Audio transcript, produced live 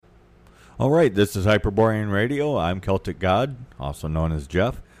All right, this is Hyperborean Radio. I'm Celtic God, also known as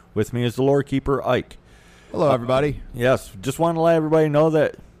Jeff. With me is the Lore Keeper, Ike. Hello, everybody. Yes, just want to let everybody know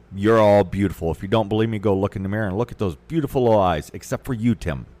that you're all beautiful. If you don't believe me, go look in the mirror and look at those beautiful little eyes, except for you,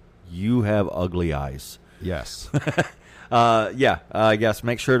 Tim. You have ugly eyes. Yes. I guess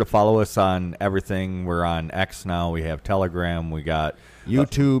make sure to follow us on everything. We're on X now. We have Telegram. We got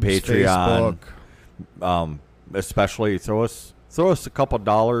YouTube, Patreon. Facebook. Especially throw us a couple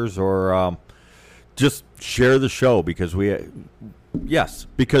dollars or just share the show because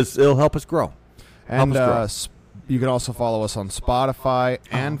because it'll help us grow. And you can also follow us on Spotify,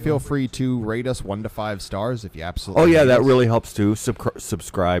 and feel free to rate us 1 to 5 stars if you absolutely. Oh yeah, hate that us. really helps too.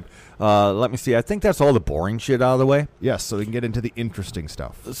 Subscribe. Let me see. I think that's all the boring shit out of the way. Yes, so we can get into the interesting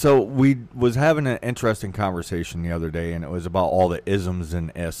stuff. So we was having an interesting conversation the other day, and it was about all the isms and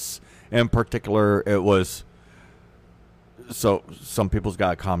ists. In particular, it was. So some people's got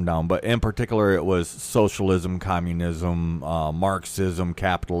to calm down, but in particular, it was socialism, communism, Marxism,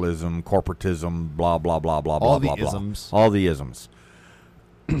 capitalism, corporatism, blah blah blah blah blah All blah the blah. isms. All the isms,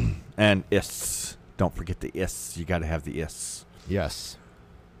 and ists. Don't forget the ists. You got to have the ists. Yes.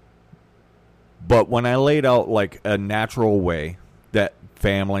 But when I laid out like a natural way that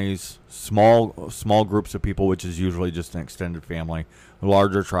families, small groups of people, which is usually just an extended family,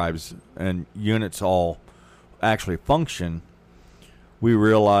 larger tribes and units all actually function, we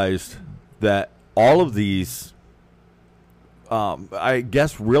realized that all of these, I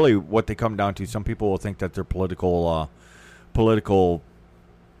guess really what they come down to, some people will think that they're political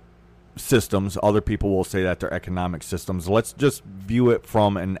systems. Other people will say that they're economic systems. Let's just view it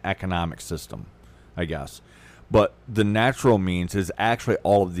from an economic system, I guess. But the natural means is actually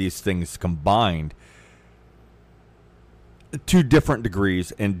all of these things combined to different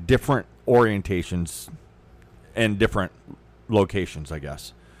degrees and different orientations and different locations, I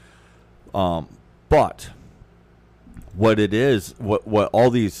guess. But what it is, what all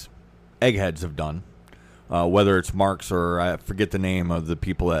these eggheads have done, whether it's Marx or I forget the name of the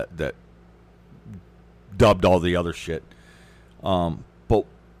people that dubbed all the other shit. But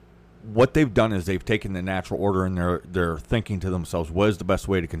what they've done is they've taken the natural order and they're thinking to themselves, what is the best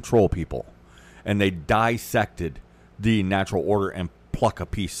way to control people? And they dissected the natural order and pluck a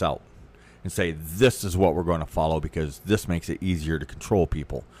piece out and say, this is what we're going to follow because this makes it easier to control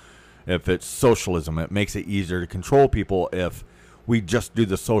people. If it's socialism, it makes it easier to control people if we just do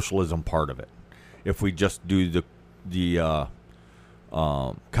the socialism part of it. If we just do the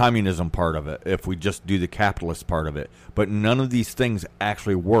communism part of it. If we just do the capitalist part of it. But none of these things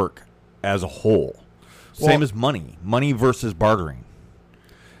actually work as a whole. Same as money. Money versus bartering.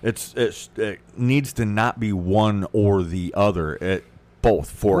 It needs to not be one or the other.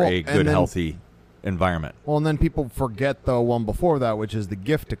 Both for a good, healthy environment. Well, and then people forget the one before that, which is the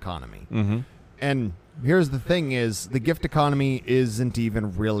gift economy. Mm-hmm. And here's the thing is, the gift economy isn't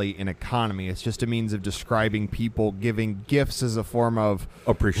even really an economy. It's just a means of describing people giving gifts as a form of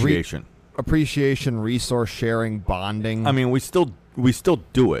appreciation. Resource sharing, bonding. I mean, we still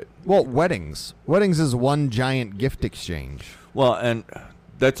do it. Well, weddings. Weddings is one giant gift exchange. Well, and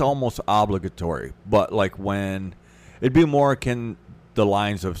that's almost obligatory. But like when it'd be more akin the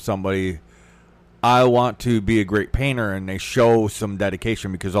lines of somebody, I want to be a great painter, and they show some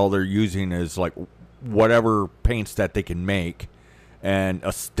dedication because all they're using is like whatever paints that they can make and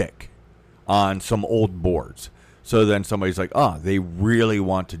a stick on some old boards. So then somebody's like, they really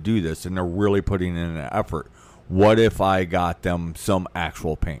want to do this and they're really putting in an effort. What if I got them some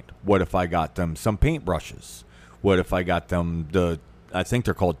actual paint? What if I got them some paintbrushes? What if I got them I think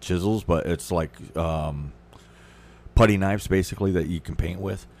they're called chisels, but it's like putty knives basically that you can paint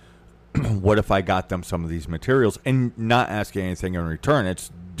with. What if I got them some of these materials and not asking anything in return?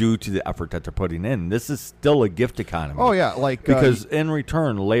 It's due to the effort that they're putting in. This is still a gift economy. Oh yeah, like because in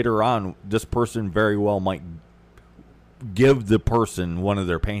return later on, this person very well might give the person one of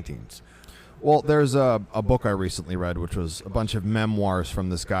their paintings. Well, there's a book I recently read, which was a bunch of memoirs from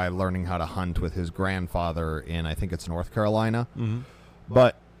this guy learning how to hunt with his grandfather in, I think it's North Carolina. Mm-hmm.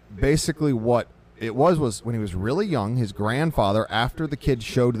 But basically what it was when he was really young, his grandfather, after the kid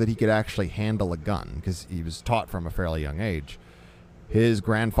showed that he could actually handle a gun, because he was taught from a fairly young age, his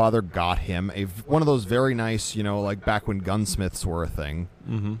grandfather got him one of those very nice, like back when gunsmiths were a thing,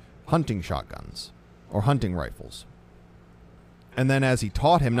 hunting shotguns or hunting rifles. And then as he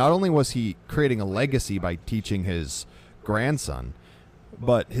taught him, not only was he creating a legacy by teaching his grandson,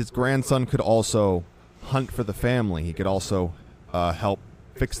 but his grandson could also hunt for the family. He could also help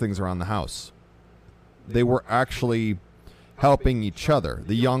fix things around the house. They were actually helping each other.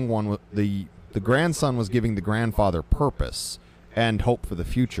 The young one, the grandson was giving the grandfather purpose, and hope for the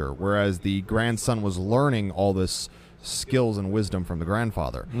future, whereas the grandson was learning all this skills and wisdom from the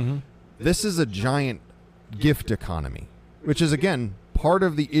grandfather. Mm-hmm. This is a giant gift economy, which is, again, part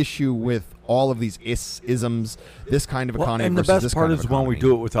of the issue with all of these isms, this kind of economy and the versus best this part kind is of when we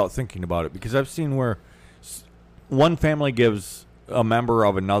economy. do it without thinking about it, because I've seen where one family gives a member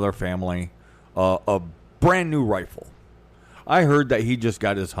of another family a brand new rifle. I heard that he just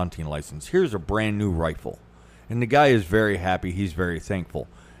got his hunting license. Here's a brand new rifle. And the guy is very happy. He's very thankful.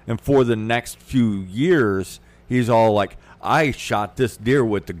 And for the next few years, he's all like, I shot this deer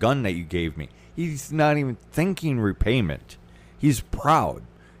with the gun that you gave me. He's not even thinking repayment. He's proud.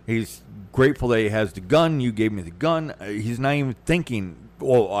 He's grateful that he has the gun. You gave me the gun. He's not even thinking,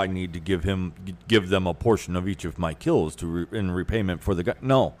 oh, I need to give them a portion of each of my kills in repayment for the gun.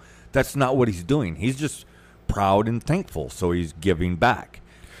 No, that's not what he's doing. He's just proud and thankful, so he's giving back.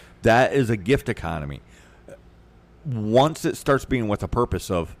 That is a gift economy. Once it starts being with a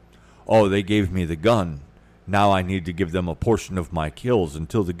purpose of, oh, they gave me the gun, now I need to give them a portion of my kills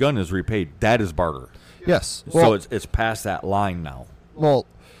until the gun is repaid, that is barter. Yes. So it's past that line now. Well,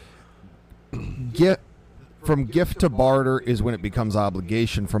 from gift to barter is when it becomes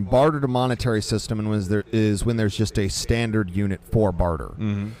obligation. From barter to monetary system and when there's just a standard unit for barter.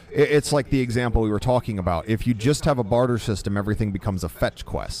 Mm-hmm. It's like the example we were talking about. If you just have a barter system, everything becomes a fetch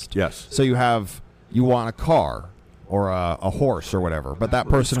quest. Yes. So you want a car or a horse or whatever, but that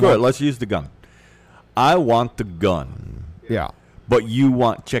person Screw it, let's use the gun. I want the gun. Yeah. But you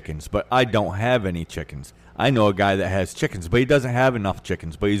want chickens, but I don't have any chickens. I know a guy that has chickens, but he doesn't have enough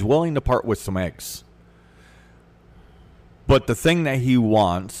chickens, but he's willing to part with some eggs. But the thing that he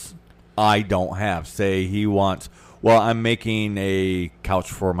wants, I don't have. Say he wants, well, I'm making a couch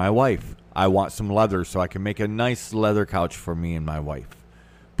for my wife. I want some leather so I can make a nice leather couch for me and my wife.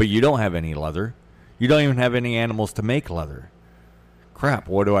 But you don't have any leather. You don't even have any animals to make leather. Crap,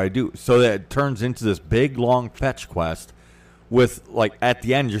 what do I do? So that it turns into this big, long fetch quest with, like, at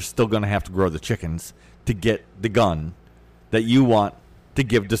the end, you're still going to have to grow the chickens to get the gun that you want to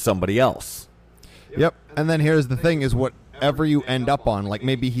give to somebody else. Yep. And then here's the thing is whatever you end up on, like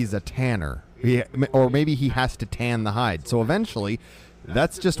maybe he's a tanner, or maybe he has to tan the hide. So eventually,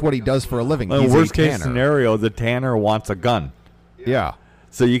 that's just what he does for a living. Well, He's worst a case tanner. scenario, the tanner wants a gun. Yeah.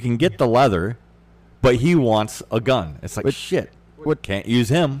 So you can get the leather, but he wants a gun. It's like, shit. Can't use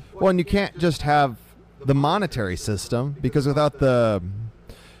him. Well, and you can't just have the monetary system, because without the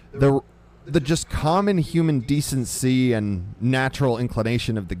just common human decency and natural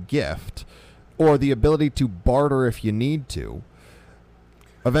inclination of the gift, or the ability to barter if you need to,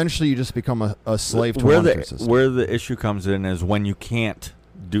 eventually you just become a slave to a monetary system. Where the issue comes in is when you can't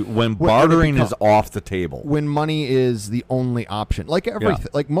do, when bartering is off the table. When money is the only option. Like everything,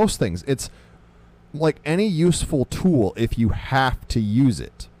 like most things, it's like any useful tool if you have to use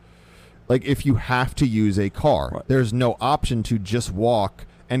it. Like if you have to use a car, right, there's no option to just walk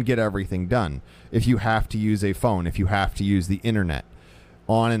and get everything done. If you have to use a phone, if you have to use the internet,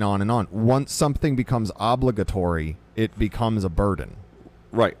 on and on and on. Once something becomes obligatory, it becomes a burden.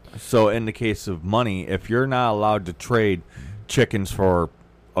 Right. So in the case of money, if you're not allowed to trade chickens for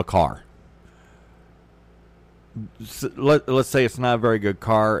a car, let's say it's not a very good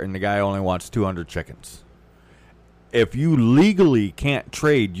car and the guy only wants 200 chickens. If you legally can't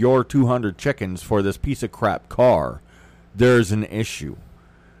trade your 200 chickens for this piece of crap car, there's an issue.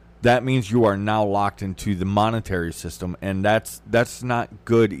 That means you are now locked into the monetary system, and that's not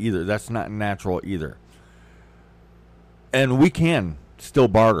good either. That's not natural either. And we can still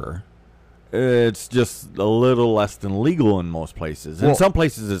barter. It's just a little less than legal in most places. In some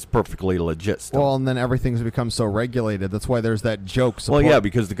places, it's perfectly legit still. Well, and then everything's become so regulated. That's why there's that joke. Well, yeah,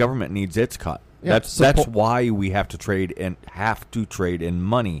 because the government needs its cut. Yeah, that's why we have to trade in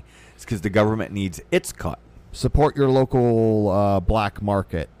money. It's because the government needs its cut. Support your local black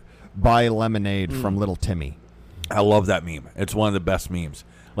market. Buy lemonade from Little Timmy. I love that meme. It's one of the best memes.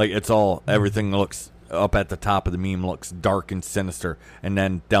 Like, it's all, everything looks, up at the top of the meme looks dark and sinister, and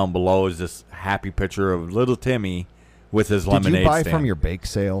then down below is this happy picture of Little Timmy with his lemonade Did you buy stand. from your bake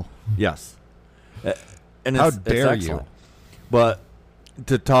sale? Yes. And How it's dare excellent. you? But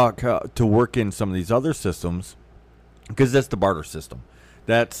to work in some of these other systems, because that's the barter system.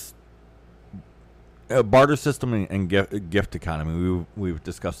 That's a barter system and gift economy. We've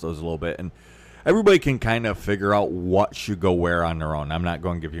discussed those a little bit, and everybody can kind of figure out what should go where on their own. I'm not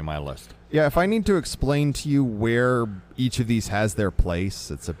going to give you my list. Yeah, if I need to explain to you where each of these has their place,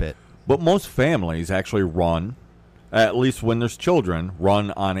 it's a bit. But most families actually run, at least when there's children,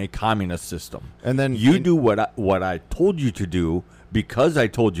 run on a communist system. And then you do what I told you to do because I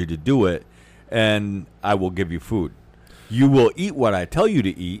told you to do it, and I will give you food. You will eat what I tell you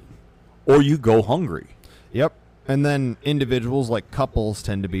to eat, or you go hungry. Yep. And then individuals like couples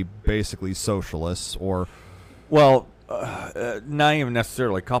tend to be basically socialists or... Well, not even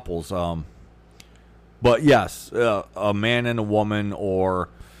necessarily couples. But yes, a man and a woman or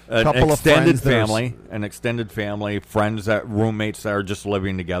an Couple of extended friends family, roommates that are just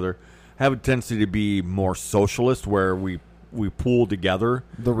living together, have a tendency to be more socialist where we pool together.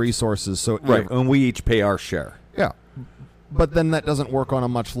 the resources. So Right, and we each pay our share. Yeah. But then that doesn't work on a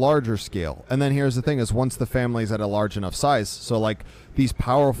much larger scale. And then here's the thing is once the family's at a large enough size, so like these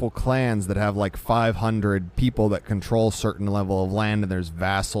powerful clans that have like 500 people that control certain level of land and there's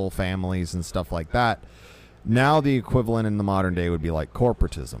vassal families and stuff like that, now the equivalent in the modern day would be like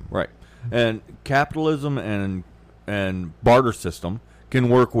corporatism. Right. And capitalism and barter system can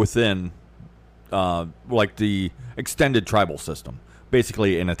work within like the extended tribal system,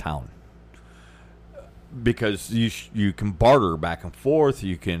 basically in a town. Because you can barter back and forth.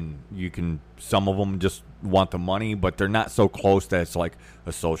 You can some of them just want the money, but they're not so close that it's like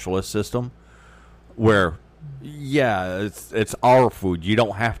a socialist system where it's our food. You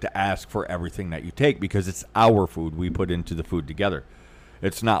don't have to ask for everything that you take because it's our food. We put into the food together.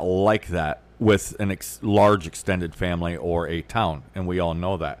 It's not like that with an large extended family or a town, and we all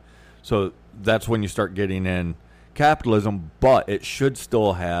know that. So that's when you start getting in capitalism, but it should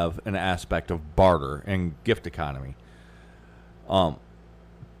still have an aspect of barter and gift economy. But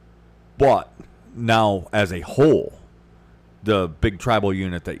now, as a whole, the big tribal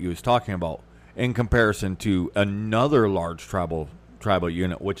unit that you was talking about, in comparison to another large tribal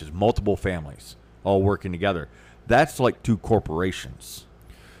unit, which is multiple families all working together, that's like two corporations.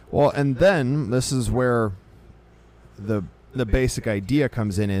 Well, and then this is where the basic idea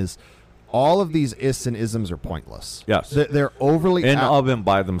comes in is all of these ists and isms are pointless. Yes. They're overly... Of and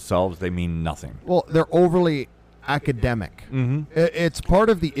by themselves, they mean nothing. Well, they're overly academic. Mm-hmm. It's part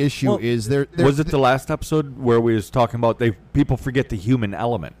of the issue is they're was it the last episode where we was talking about people forget the human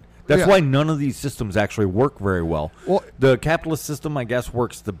element? That's why none of these systems actually work very well. Well, the capitalist system, I guess,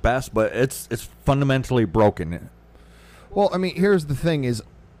 works the best, but it's fundamentally broken. Well, I mean, here's the thing is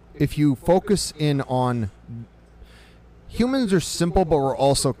if you focus in on... Humans are simple, but we're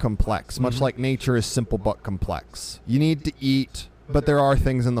also complex, much like nature is simple but complex. You need to eat, but there are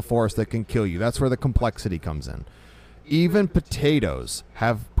things in the forest that can kill you. That's where the complexity comes in. Even potatoes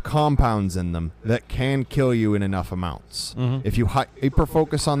have compounds in them that can kill you in enough amounts. If you hyper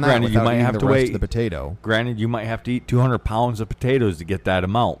focus on that, Granted, without you might eating have the to rest wait. of the potato. Granted, you might have to eat 200 pounds of potatoes to get that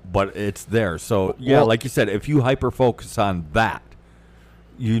amount, but it's there. So, Well, like you said, if you hyper focus on that,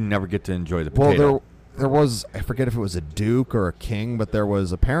 you never get to enjoy the potato. Well, there was, I forget if it was a duke or a king, but there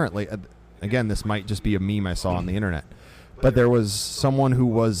was apparently, again, this might just be a meme I saw on the internet, but there was someone who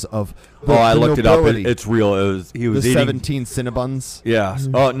was of I looked nobility. it up. It's real. He was the eating 17 Cinnabons. Yeah.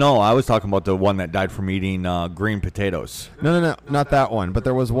 Oh no, I was talking about the one that died from eating green potatoes. No, not that one. But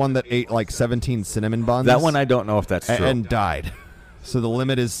there was one that ate like 17 cinnamon buns. That one I don't know if that's true. And died. So the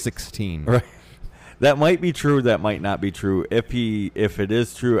limit is 16. Right. That might be true. That might not be true. If it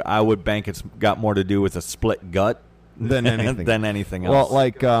is true, I would bank it's got more to do with a split gut than anything. than anything else. Well,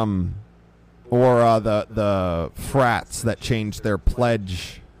 like or the frats that changed their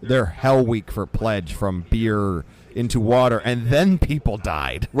pledge, their Hell Week for pledge from beer into water, and then people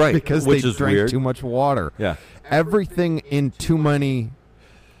died, right? Because Which they is drank weird. too much water. Yeah. Everything in too many.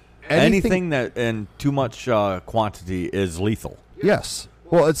 Anything that in too much quantity is lethal. Yes.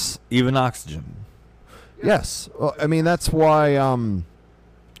 Well, it's even oxygen. Yes. Well, I mean, that's why,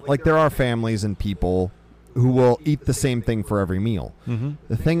 like, there are families and people who will eat the same thing for every meal. Mm-hmm.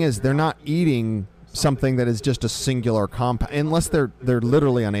 The thing is, they're not eating something that is just a singular compound, unless they're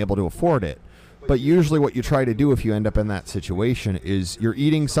literally unable to afford it. But usually what you try to do if you end up in that situation is you're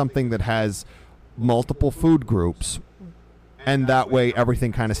eating something that has multiple food groups, and that way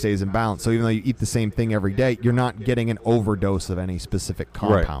everything kind of stays in balance. So even though you eat the same thing every day, you're not getting an overdose of any specific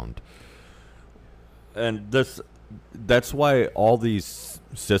compound. Right. And that's why all these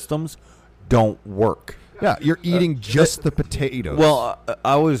systems don't work. Yeah, you're eating just the potatoes. Well,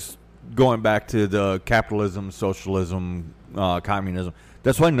 I was going back to the capitalism, socialism, communism.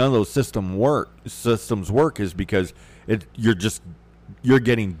 That's why none of those systems work is because you're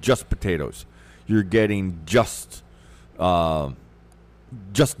getting just potatoes. You're getting just duck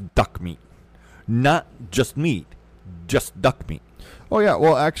meat, not just meat, just duck meat. Oh, yeah.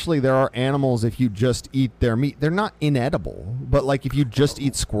 Well, actually, there are animals, if you just eat their meat, they're not inedible. But, like, if you just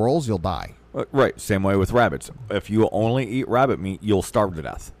eat squirrels, you'll die. Right. Same way with rabbits. If you only eat rabbit meat, you'll starve to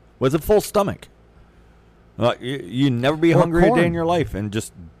death with a full stomach. You never be hungry a day in your life and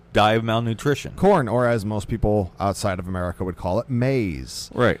just die of malnutrition. Corn, or as most people outside of America would call it, maize.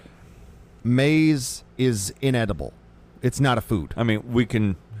 Right. Maize is inedible. It's not a food. I mean, we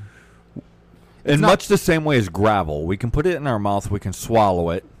can, in much the same way as gravel, we can put it in our mouth, we can swallow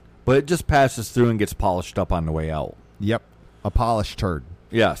it, but it just passes through and gets polished up on the way out. Yep. A polished turd.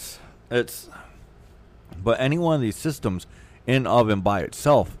 Yes. But any one of these systems in of and by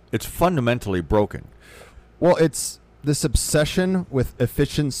itself, it's fundamentally broken. Well, it's this obsession with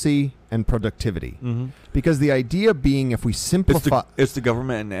efficiency and productivity. Mm-hmm. Because the idea being, if we simplify... It's the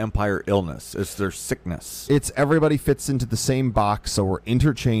government and the empire illness. It's their sickness. It's everybody fits into the same box, so we're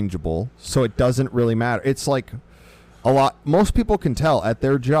interchangeable, so it doesn't really matter. It's like most people can tell at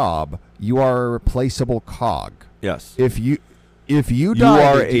their job, you are a replaceable cog. Yes. If you die... You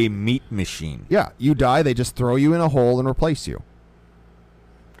are a meat machine. Yeah, you die, they just throw you in a hole and replace you.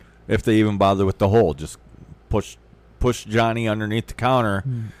 If they even bother with the hole, just push Johnny underneath the counter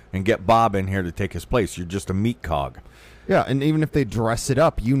and get Bob in here to take his place. You're just a meat cog. Yeah, and even if they dress it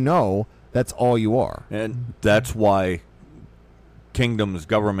up, you know that's all you are. And that's why kingdoms,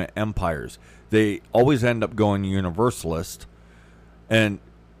 government, empires, they always end up going universalist. And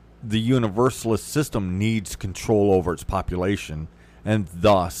the universalist system needs control over its population. And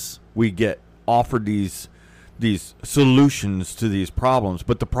thus, we get offered these solutions to these problems.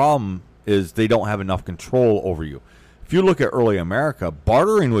 But the problem is they don't have enough control over you. If you look at early America,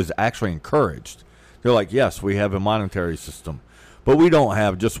 bartering was actually encouraged. They're like, yes, we have a monetary system, but we don't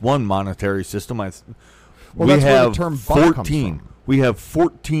have just one monetary system. That's where the term buck comes from. We have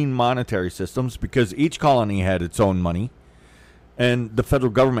 14 monetary systems because each colony had its own money, and the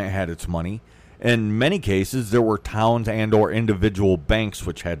federal government had its money. In many cases, there were towns and or individual banks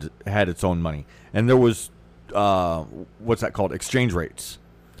which had its own money, and there was what's that called? Exchange rates.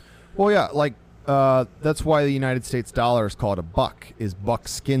 Well, yeah, like that's why the United States dollar is called a buck. Is buck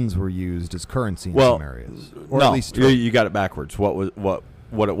skins were used as currency in some areas, or no, at least you got it backwards. What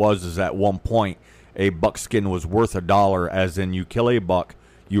it was is at one point a buckskin was worth $1, as in you kill a buck,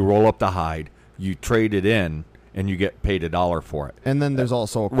 you roll up the hide, you trade it in, and you get paid $1 for it. And then there's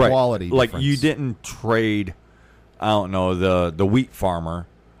also a quality difference. Like you didn't trade, I don't know, the wheat farmer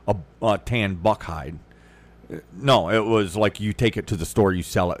a tanned buck hide. No, it was like you take it to the store, you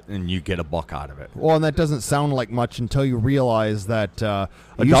sell it, and you get $1 out of it. Well, and that doesn't sound like much until you realize that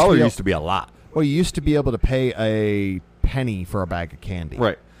 $1 used to be a lot. Well, you used to be able to pay a penny for a bag of candy.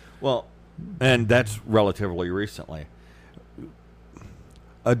 Right. Well, and that's relatively recently.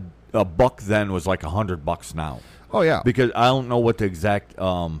 A buck then was like $100 now. Oh yeah. Because I don't know what the exact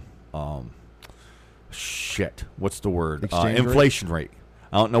what's the word? Inflation rate.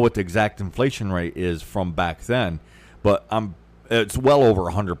 I don't know what the exact inflation rate is from back then, but it's well over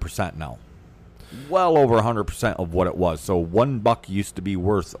 100% now. Well over 100% of what it was. So $1 used to be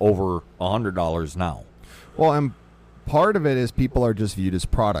worth over $100 now. Well, and part of it is people are just viewed as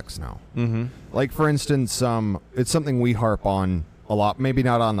products now. Mm-hmm. Like, for instance, it's something we harp on a lot, maybe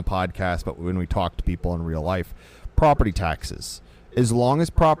not on the podcast, but when we talk to people in real life, property taxes. As long as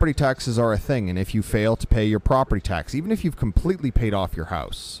property taxes are a thing, and if you fail to pay your property tax, even if you've completely paid off your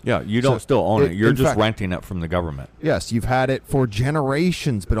house. Yeah, you don't still own it. You're just renting it from the government. Yes, you've had it for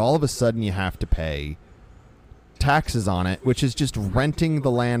generations, but all of a sudden you have to pay taxes on it, which is just renting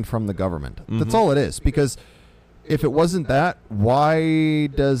the land from the government. Mm-hmm. That's all it is, because if it wasn't that, why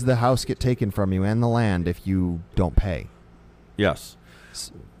does the house get taken from you and the land if you don't pay? Yes.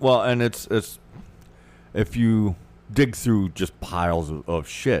 Well, and it's if you dig through just piles of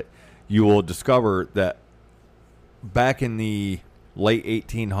shit, you will discover that back in the late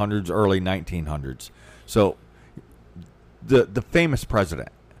 1800s, early 1900s, so the famous president,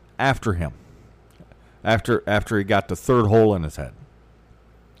 after him, after he got the third hole in his head,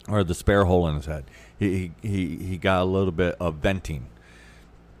 or the spare hole in his head, he got a little bit of venting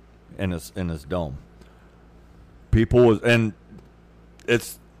in his dome.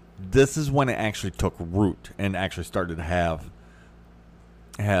 This is when it actually took root and actually started to have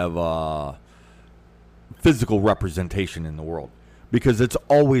physical representation in the world, because it's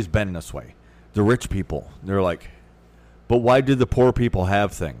always been this way. The rich people, they're like, but why do the poor people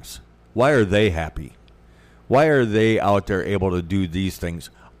have things? Why are they happy? Why are they out there able to do these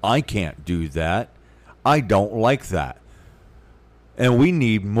things? I can't do that. I don't like that. And we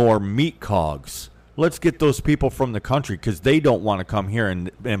need more meat cogs. Let's get those people from the country because they don't want to come here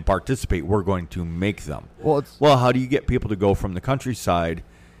and participate. We're going to make them. Well, how do you get people to go from the countryside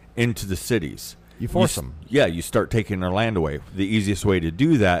into the cities? You force them. Yeah, you start taking their land away. The easiest way to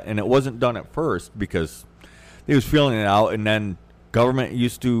do that, and it wasn't done at first because they was feeling it out, and then government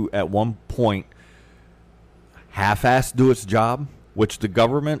used to, at one point, half-ass do its job. which the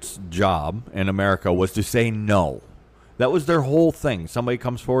government's job in America was to say no. That was their whole thing. Somebody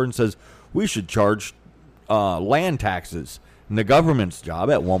comes forward and says, we should charge land taxes. And the government's job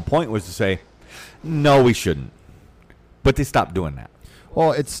at one point was to say, no, we shouldn't. But they stopped doing that.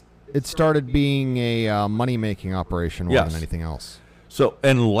 Well, it started being a money-making operation more than anything else. So,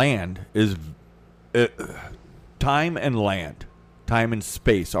 and land is time and land, time and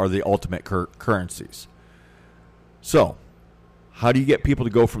space are the ultimate currencies. So, how do you get people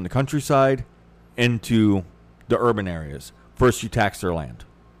to go from the countryside into the urban areas? First, you tax their land.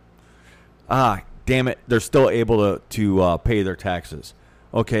 Damn it, they're still able to pay their taxes.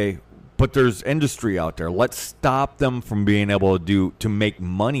 Okay, but there's industry out there. Let's stop them from being able to make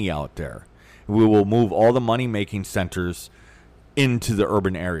money out there. We will move all the money-making centers into the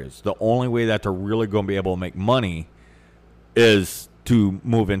urban areas. The only way that they're really going to be able to make money is to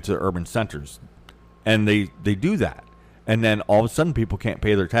move into the urban centers. And they do that. And then all of a sudden people can't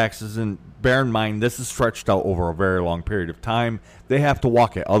pay their taxes. And bear in mind, this is stretched out over a very long period of time. They have to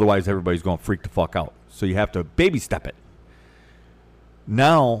walk it. Otherwise, everybody's going to freak the fuck out. So you have to baby step it.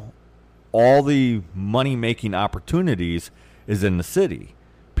 Now, all the money-making opportunities is in the city.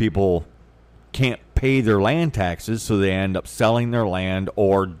 People can't pay their land taxes, so they end up selling their land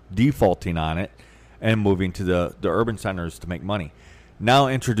or defaulting on it and moving to the urban centers to make money. Now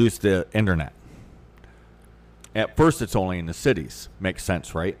introduce the internet. At first, it's only in the cities. Makes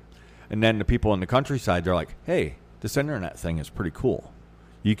sense, right? And then the people in the countryside, they're like, hey, this internet thing is pretty cool.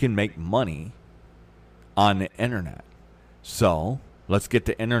 You can make money on the internet. So let's get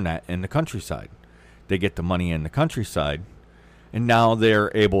the internet in the countryside. They get the money in the countryside, and now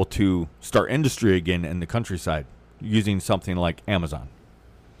they're able to start industry again in the countryside using something like Amazon.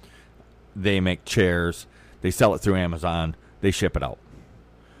 They make chairs. They sell it through Amazon. They ship it out.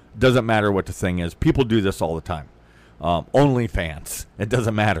 Doesn't matter what the thing is. People do this all the time. OnlyFans. It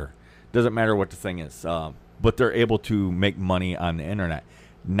doesn't matter. Doesn't matter what the thing is. But they're able to make money on the internet.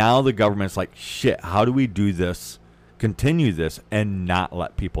 Now the government's like, shit, how do we do this, continue this, and not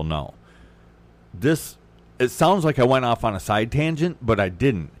let people know? It sounds like I went off on a side tangent, but I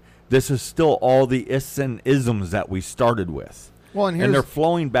didn't. This is still all the ists and isms that we started with. Well, and they're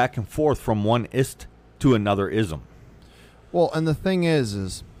flowing back and forth from one ist to another ism. Well, and the thing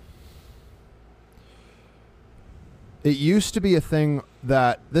is it used to be a thing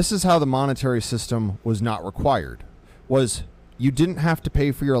that this is how the monetary system was not required. Was you didn't have to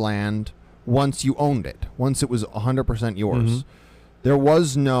pay for your land once you owned it, once it was 100% yours. Mm-hmm. There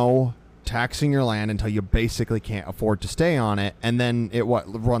was no taxing your land until you basically can't afford to stay on it, and then it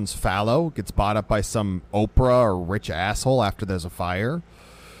runs fallow, gets bought up by some Oprah or rich asshole after there's a fire.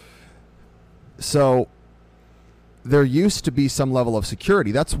 So there used to be some level of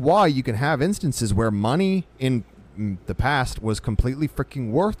security. That's why you can have instances where money in the past was completely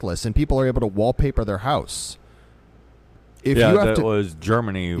freaking worthless, and people are able to wallpaper their house. Was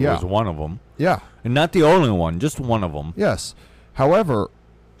Germany was one of them. Yeah. And not the only one, just one of them. Yes. However,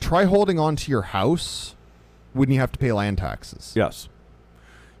 try holding on to your house when you have to pay land taxes. Yes.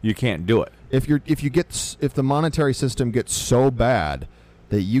 You can't do it. If the monetary system gets so bad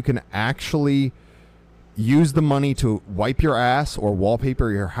that you can actually use the money to wipe your ass or wallpaper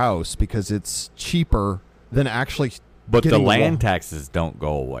your house because it's cheaper than actually But the land taxes don't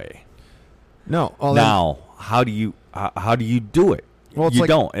go away. No. Now, how do you do it? Well, you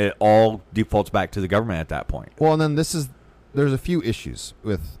don't. It all defaults back to the government at that point. Well, and then there's a few issues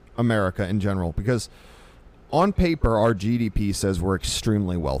with America in general, because on paper our GDP says we're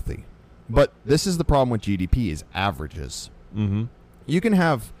extremely wealthy. But this is the problem with GDP is averages. Mm-hmm. You can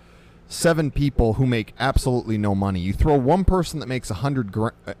have 7 people who make absolutely no money. You throw one person that makes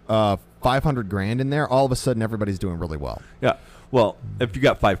 500 grand in there, all of a sudden everybody's doing really well. Yeah. Well, if you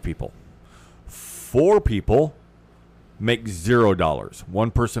got 5 people, 4 people make $0.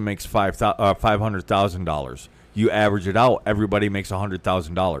 One person makes $500,000. You average it out, everybody makes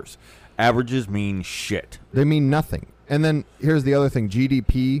 $100,000. Averages mean shit. They mean nothing. And then here's the other thing: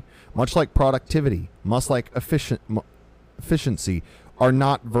 GDP, much like productivity, much like efficiency, are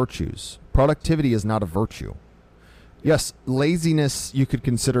not virtues. Productivity is not a virtue. Yes, laziness, you could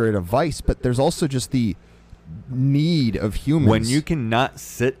consider it a vice, but there's also just the need of humans. When you cannot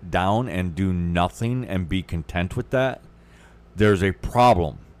sit down and do nothing and be content with that, there's a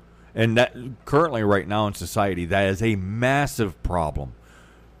problem. And that currently right now in society, that is a massive problem.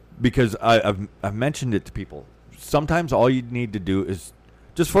 Because I've mentioned it to people. Sometimes all you need to do is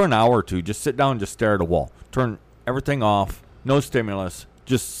just for an hour or two, just sit down and just stare at a wall. Turn everything off, no stimulus,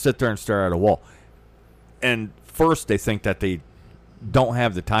 just sit there and stare at a wall. And first they think that they don't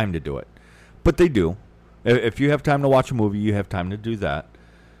have the time to do it. But they do. If you have time to watch a movie, you have time to do that.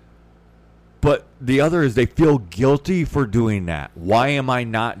 But the other is they feel guilty for doing that. Why am I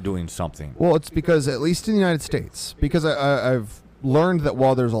not doing something? Well, it's because, at least in the United States, because I've learned that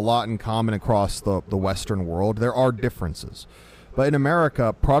while there's a lot in common across the Western world, there are differences. But in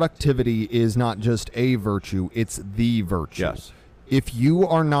America, productivity is not just a virtue, it's the virtue. Yes. If you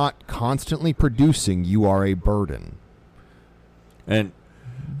are not constantly producing, you are a burden. And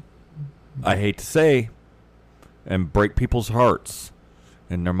I hate to say and break people's hearts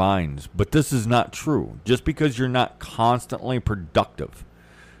and their minds, but this is not true. Just because you're not constantly productive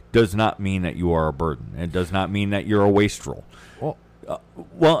does not mean that you are a burden. It does not mean that you're a wastrel.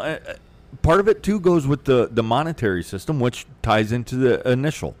 Well, Part of it too goes with the monetary system, which ties into the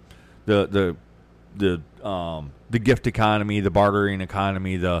initial, the gift economy, the bartering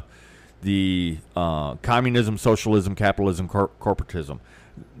economy, the communism, socialism, capitalism, corporatism,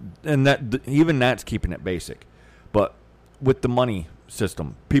 and that even that's keeping it basic. But with the money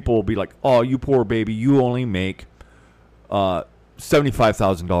system, people will be like, "Oh, you poor baby, you only make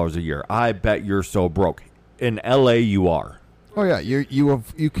 $75,000 a year. I bet you're so broke." In LA, you are. oh yeah, you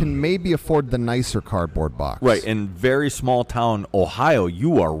can maybe afford the nicer cardboard box. Right. In very small town Ohio,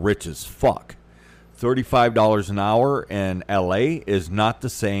 you are rich as fuck. $35 an hour in LA is not the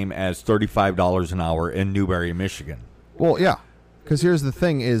same as $35 an hour in Newberry, Michigan. Well, yeah, because here's the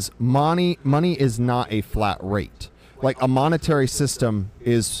thing: is money is not a flat rate. Like a monetary system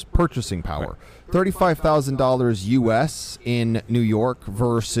is purchasing power. $35,000 U.S. in New York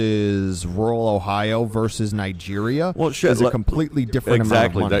versus rural Ohio versus Nigeria is a completely different amount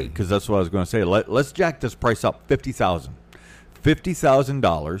of money. Because that's what I was going to say. Let's jack this price up.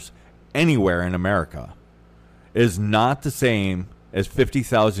 $50,000 anywhere in America is not the same as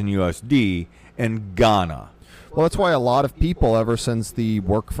 50,000 USD in Ghana. Well, that's why a lot of people, ever since the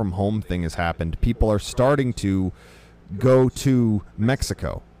work from home thing has happened, people are starting to go to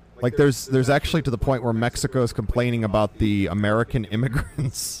Mexico. Like there's actually to the point where Mexico is complaining about the American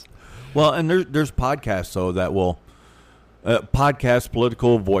immigrants. Well, and there's podcasts though that will podcast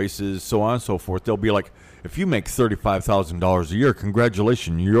political voices, so on and so forth. They'll be like, if you make $35,000 a year,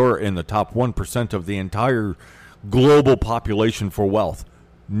 congratulations, you're in the top 1% of the entire global population for wealth.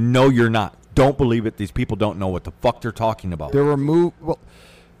 No, you're not. Don't believe it. These people don't know what the fuck they're talking about. Well,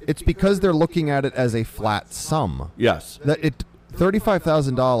 it's because they're looking at it as a flat sum. Yes.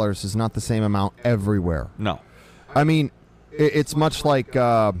 $35,000 is not the same amount everywhere. No. I mean, it's much like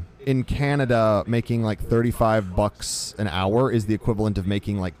in Canada, making like $35 an hour is the equivalent of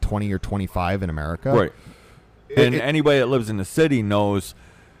making like 20 or 25 in America. Right. And anybody that lives in the city knows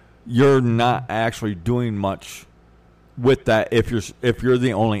you're not actually doing much with that if you're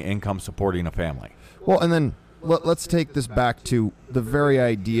the only income supporting a family. Well, and then let's take this back to the very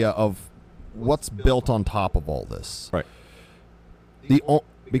idea of what's built on top of all this. Right.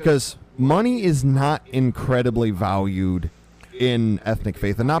 Because money is not incredibly valued in ethnic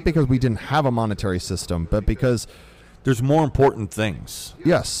faith, and not because we didn't have a monetary system, but because there's more important things.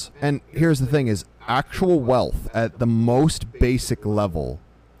 Yes, and here's the thing: is actual wealth at the most basic level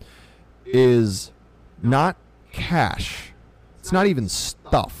is not cash. It's not even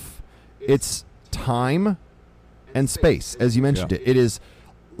stuff. It's time and space, as you mentioned it. It is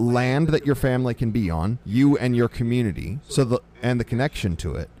land that your family can be on, you and your community, and the connection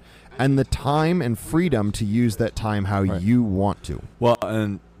to it, and the time and freedom to use that time how you want to. Well,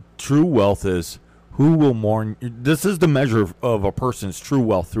 and true wealth is who will mourn. This is the measure of a person's true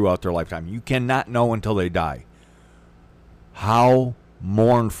wealth throughout their lifetime. You cannot know until they die. How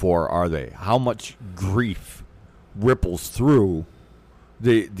mourned for are they? How much grief ripples through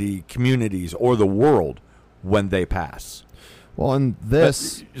the communities or the world when they pass? Well, and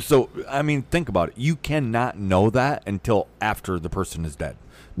this... So, I mean, think about it. You cannot know that until after the person is dead.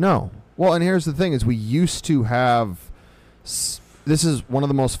 No. Well, and here's the thing, is we used to have... This is one of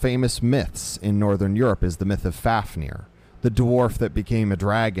the most famous myths in Northern Europe, is the myth of Fafnir, the dwarf that became a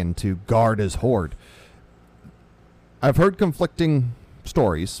dragon to guard his hoard. I've heard conflicting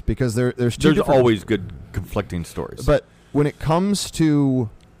stories, because there's always good conflicting stories. But when it comes to...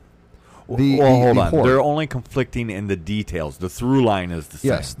 hold on. They're only conflicting in the details. The through line is the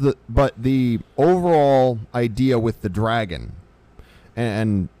same. Yes, but the overall idea with the dragon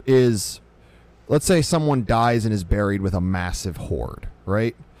and is, let's say someone dies and is buried with a massive hoard,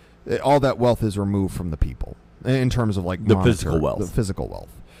 right? All that wealth is removed from the people in terms of like the physical wealth. The physical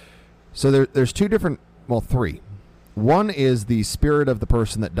wealth. So there's three. One is the spirit of the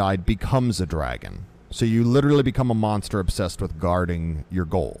person that died becomes a dragon. So you literally become a monster obsessed with guarding your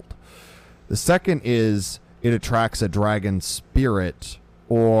gold. The second is it attracts a dragon spirit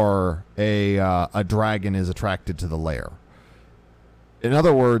or a dragon is attracted to the lair. In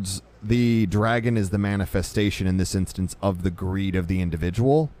other words, the dragon is the manifestation in this instance of the greed of the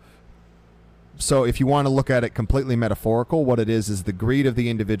individual. So if you want to look at it completely metaphorical, what it is the greed of the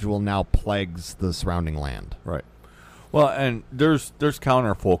individual now plagues the surrounding land. Right. Well, and there's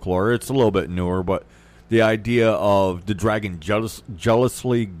counter folklore. It's a little bit newer, but the idea of the dragon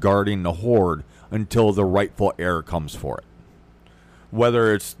jealously guarding the hoard until the rightful heir comes for it.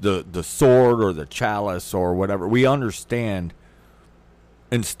 Whether it's the sword or the chalice or whatever, we understand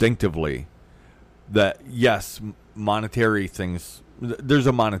instinctively that, yes, monetary things, there's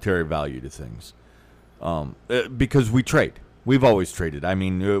a monetary value to things. Because we trade. We've always traded. I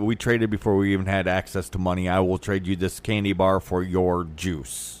mean, we traded before we even had access to money. I will trade you this candy bar for your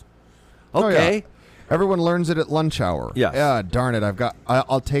juice. Okay. Oh, yeah. Everyone learns it at lunch hour. Yes. Yeah, darn it.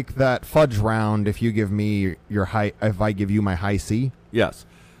 I'll take that fudge round if you give me if I give you my high C. Yes.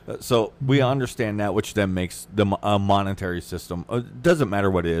 So we understand that, which then makes a monetary system. It doesn't matter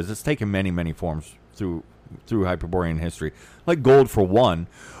what it is. It's taken many, many forms through Hyperborean history. Like gold, for one,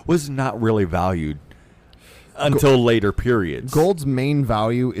 was not really valued until later periods. Gold's main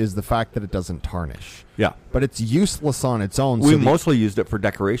value is the fact that it doesn't tarnish. Yeah. But it's useless on its own. We mostly used it for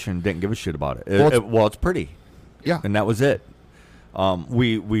decoration, didn't give a shit about it. It's pretty. Yeah. And that was it.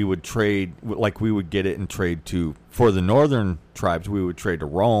 We would trade, like we would get it and trade to, for the northern tribes, we would trade to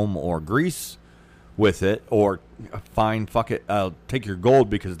Rome or Greece with it, or fine, fuck it, I'll take your gold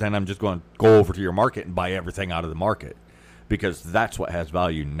because then I'm just going to go over to your market and buy everything out of the market because that's what has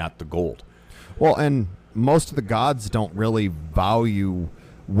value, not the gold. Well, and most of the gods don't really value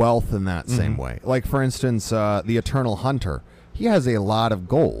wealth in that same way. Like, for instance, the Eternal Hunter, he has a lot of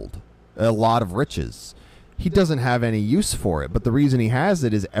gold, a lot of riches. He doesn't have any use for it, but the reason he has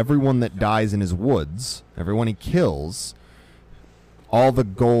it is everyone that dies in his woods, everyone he kills, all the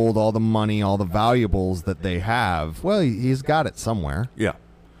gold, all the money, all the valuables that they have, well, he's got it somewhere. Yeah.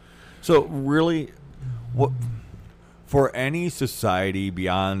 So really, for any society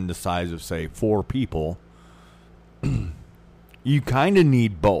beyond the size of, say, 4 people, you kind of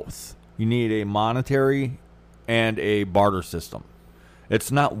need both. You need a monetary and a barter system.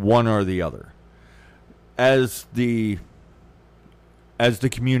 It's not one or the other. As the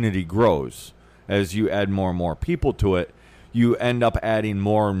community grows, as you add more and more people to it, you end up adding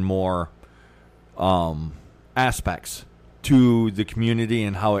more and more aspects to the community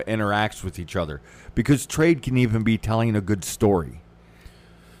and how it interacts with each other. Because trade can even be telling a good story.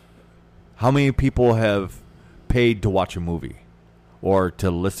 How many people have paid to watch a movie or to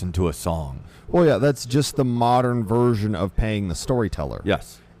listen to a song? Well, yeah, that's just the modern version of paying the storyteller.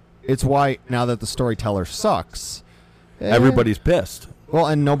 Yes. It's why, now that the storyteller sucks, everybody's pissed. Well,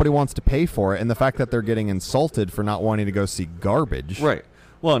 and nobody wants to pay for it, and the fact that they're getting insulted for not wanting to go see garbage. Right.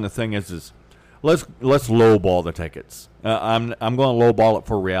 Well, and the thing is let's lowball the tickets. I'm going to lowball it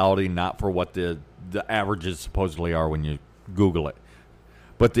for reality, not for what the averages supposedly are when you Google it.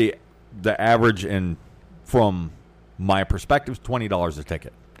 But the average, and from my perspective, is $20 a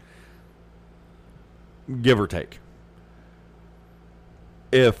ticket, give or take.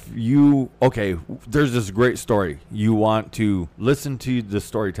 If there's this great story. You want to listen to the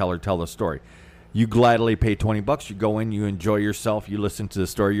storyteller tell the story. You gladly pay $20. You go in, you enjoy yourself, you listen to the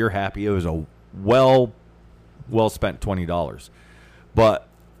story, you're happy. It was a well spent $20. But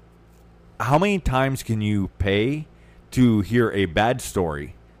how many times can you pay to hear a bad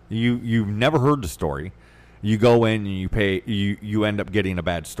story? You've never heard the story. You go in and you pay. You end up getting a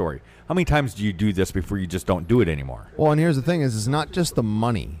bad story. How many times do you do this before you just don't do it anymore? Well, and here's the thing: is it's not just the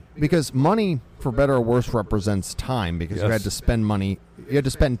money, because money, for better or worse, represents time. Because Yes. you had to spend money, you had to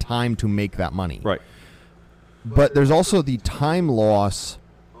spend time to make that money. Right. But there's also the time loss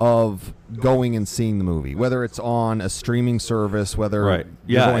of going and seeing the movie, whether it's on a streaming service, whether Right.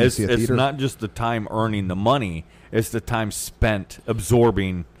 you're Yeah. going to It's see a theater. not just the time earning the money; it's the time spent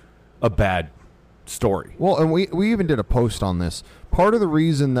absorbing a bad story. Well, and we even did a post on this. Part of the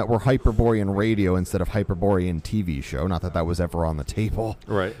reason that we're Hyperborean Radio instead of Hyperborean TV show, not that that was ever on the table,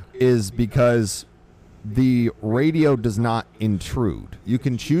 Right. is because the radio does not intrude. You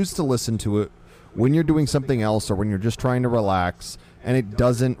can choose to listen to it when you're doing something else or when you're just trying to relax, and it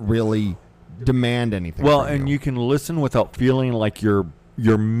doesn't really demand anything. Well, from and you can listen without feeling like you're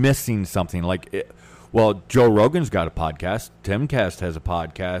missing something. Well, Joe Rogan's got a podcast. Timcast has a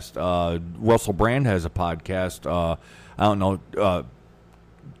podcast. Russell Brand has a podcast. I don't know.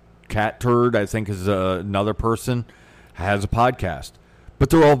 Cat Turd, I think, is another person, has a podcast. But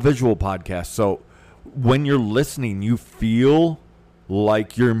they're all visual podcasts. So when you're listening, you feel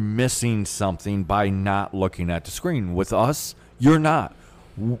like you're missing something by not looking at the screen. With us, you're not.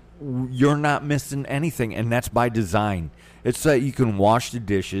 you're not missing anything, and that's by design. It's so that you can wash the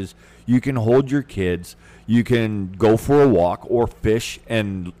dishes, you can hold your kids, you can go for a walk or fish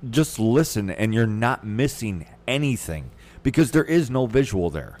and just listen, and you're not missing anything because there is no visual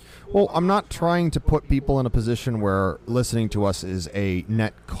there. Well, I'm not trying to put people in a position where listening to us is a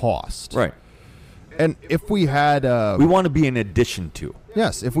net cost. Right. And if we had... we want to be an addition to.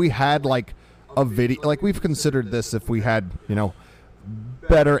 Yes, if we had, like, a video... Like, we've considered this if we had,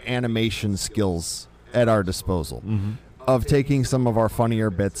 better animation skills at our disposal. Mm-hmm. Of taking some of our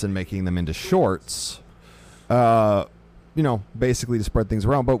funnier bits and making them into shorts, basically to spread things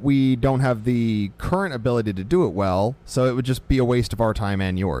around. But we don't have the current ability to do it well, so it would just be a waste of our time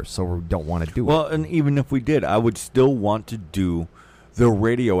and yours, so we don't want to do it. Well, and even if we did, I would still want to do the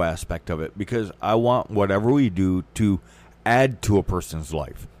radio aspect of it because I want whatever we do to add to a person's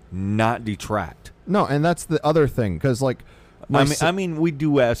life, not detract. No, and that's the other thing, because, like... I mean, we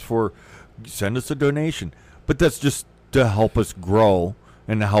do ask for, send us a donation, but that's just to help us grow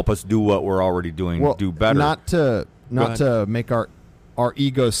and to help us do what we're already doing, do better. Not to make our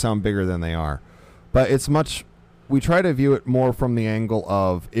egos sound bigger than they are, but it's much. We try to view it more from the angle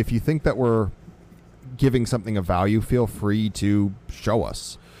of if you think that we're giving something of value, feel free to show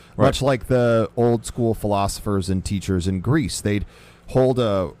us. Right. Much like the old school philosophers and teachers in Greece, they'd hold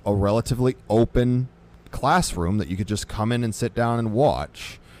a relatively open classroom that you could just come in and sit down and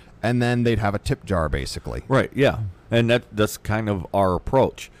watch, and then they'd have a tip jar, basically. Right, yeah. And that's kind of our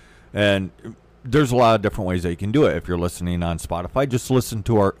approach. And there's a lot of different ways that you can do it. If you're listening on Spotify, just listen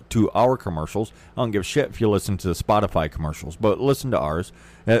to our commercials. I don't give a shit if you listen to the Spotify commercials, but listen to ours.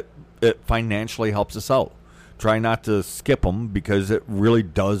 It financially helps us out. Try not to skip them because it really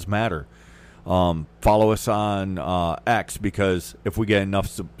does matter. Follow us on X because if we get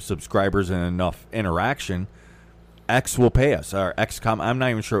enough subscribers and enough interaction, X will pay us. Or XCOM, I'm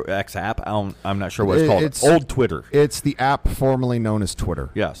not even sure. X app, I'm not sure what it's called. It's old Twitter. It's the app formerly known as Twitter.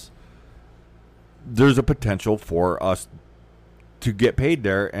 Yes. There's a potential for us to get paid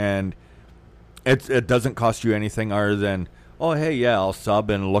there, and it doesn't cost you anything other than, oh, hey, yeah, I'll sub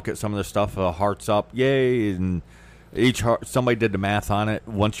and look at some of the stuff, hearts up, yay, and each heart, somebody did the math on it.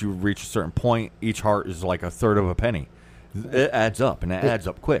 Once you reach a certain point, each heart is like a third of a penny. It adds up, and it adds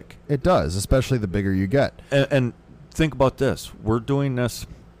up quick. It does, especially the bigger you get. And think about this. We're doing this.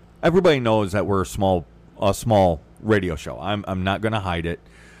 Everybody knows that we're a small radio show. I'm not going to hide it.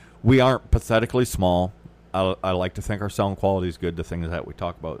 We aren't pathetically small. I like to think our sound quality is good. The things that we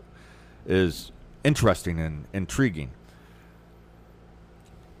talk about is interesting and intriguing.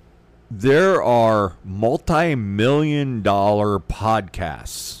 There are multi-million-dollar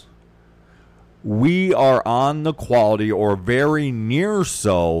podcasts. We are on the quality, or very near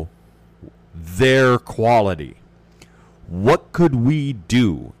so, their quality. What could we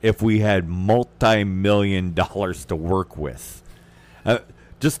do if we had multi-million dollars to work with?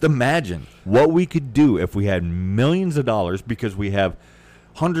 Just imagine what we could do if we had millions of dollars, because we have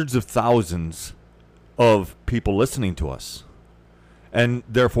hundreds of thousands of people listening to us, and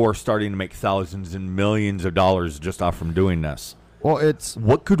therefore starting to make thousands and millions of dollars just off from doing this. Well,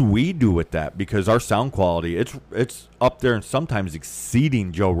 what could we do with that? Because our sound quality, it's up there and sometimes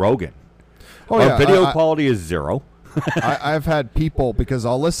exceeding Joe Rogan. Our video quality is zero. I've had people, because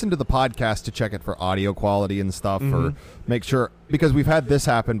I'll listen to the podcast to check it for audio quality and stuff, or make sure, because we've had this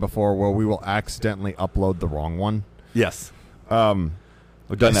happen before where we will accidentally upload the wrong one. Yes. We've done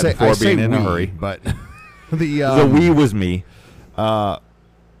that before, being in a hurry. But the we was me. But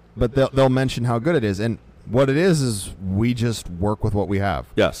they'll mention how good it is, and what it is we just work with what we have.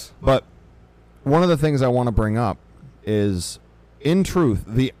 Yes. But one of the things I want to bring up is, in truth,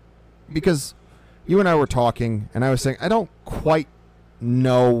 because you and I were talking, and I was saying I don't quite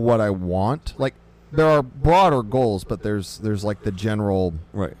know what I want. Like, there are broader goals, but there's like the general.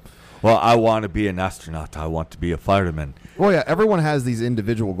 Right. Well, I want to be an astronaut. I want to be a fireman. Well, yeah, everyone has these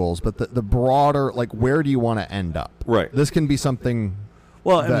individual goals, but the broader, like, where do you want to end up? Right. This can be something.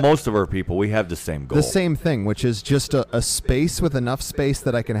 Well, and most of our people, we have the same goal. The same thing, which is just a space with enough space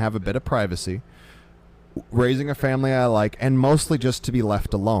that I can have a bit of privacy, raising a family I like, and mostly just to be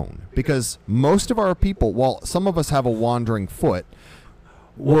left alone. Because most of our people, while some of us have a wandering foot,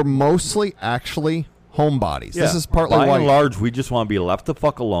 we're mostly actually homebodies. Yeah. This is partly why. By and large, we just want to be left the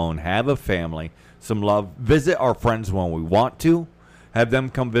fuck alone, have a family, some love, visit our friends when we want to, have them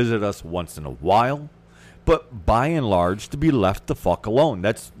come visit us once in a while. But by and large, to be left the fuck alone.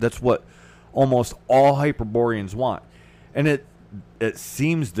 That's what almost all Hyperboreans want. And it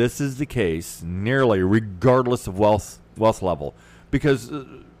seems this is the case nearly regardless of wealth level. Because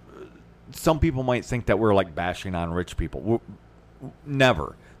some people might think that we're like bashing on rich people.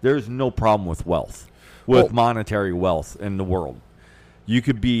 Never. There's no problem with wealth, monetary wealth in the world. You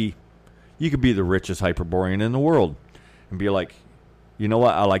could be the richest Hyperborean in the world and be like, you know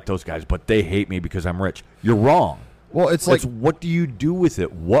what? I like those guys, but they hate me because I'm rich. You're wrong. Well, it's like, what do you do with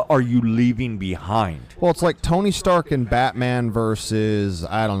it? What are you leaving behind? well, it's like Tony Stark and Batman versus,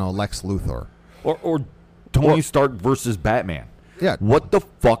 I don't know, Lex Luthor. Or Tony Stark versus Batman. Yeah. What the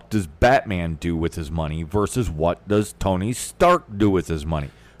fuck does Batman do with his money versus what does Tony Stark do with his money?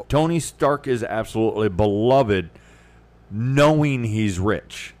 Tony Stark is absolutely beloved knowing he's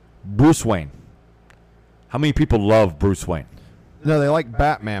rich. Bruce Wayne. How many people love Bruce Wayne? No, they like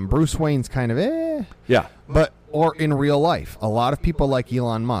Batman. Bruce Wayne's kind of Yeah. But, or in real life, a lot of people like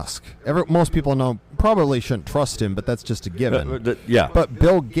Elon Musk. Most people know, probably shouldn't trust him, but that's just a given. Yeah. But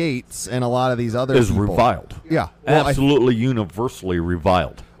Bill Gates and a lot of these other is people, reviled. Yeah. Well, Absolutely universally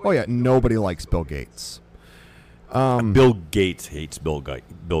reviled. oh, yeah. Nobody likes Bill Gates. Bill Gates hates Bill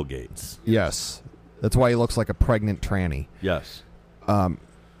Gates. Yes. That's why he looks like a pregnant tranny. Yes.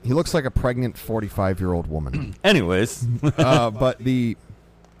 He looks like a pregnant 45-year-old woman. Anyways. But the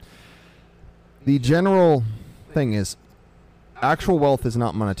general thing is, actual wealth is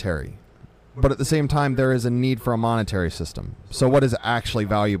not monetary. But at the same time, there is a need for a monetary system. So what is actually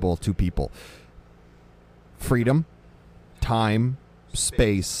valuable to people? Freedom, time,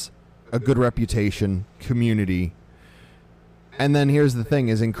 space, a good reputation, community. And then here's the thing,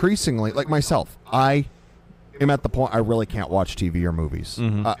 is increasingly, like myself, I am at the point I really can't watch TV or movies.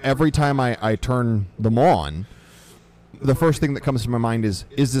 Every time I turn them on, the first thing that comes to my mind is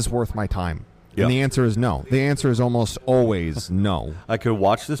this worth my time? Yeah. And the answer is no. The answer is almost always no. I could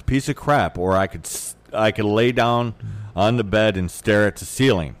watch this piece of crap, or I could lay down on the bed and stare at the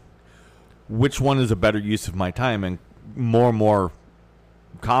ceiling. Which one is a better use of my time? And more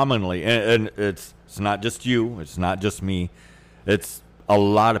commonly, and it's not just you, it's not just me, it's a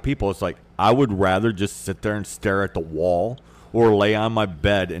lot of people. It's like, I would rather just sit there and stare at the wall or lay on my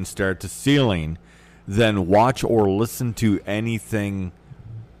bed and stare at the ceiling than watch or listen to anything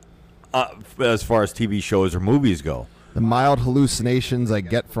as far as TV shows or movies go. The mild hallucinations I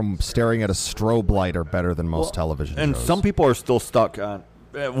get from staring at a strobe light are better than most television shows. And some people are still stuck on,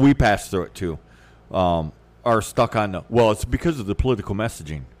 we passed through it too, are stuck on, it's because of the political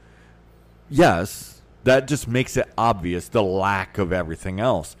messaging. Yes, that just makes it obvious, the lack of everything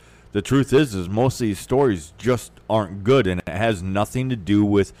else. The truth is most of these stories just aren't good, and it has nothing to do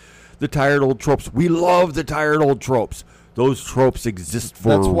with the tired old tropes. We love the tired old tropes. Those tropes exist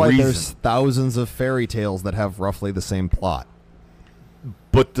for a reason. That's why there's thousands of fairy tales that have roughly the same plot.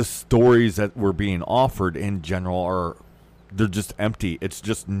 But the stories that were being offered in general they're just empty. It's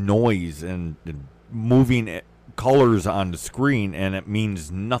just noise and moving colors on the screen, and it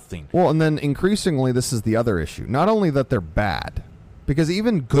means nothing. Well, and then increasingly, this is the other issue. Not only that they're bad, because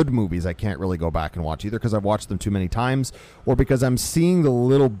even good movies I can't really go back and watch, either because I've watched them too many times or because I'm seeing the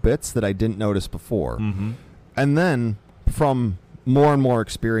little bits that I didn't notice before. Mm-hmm. And then from more and more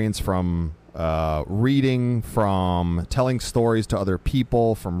experience from reading, from telling stories to other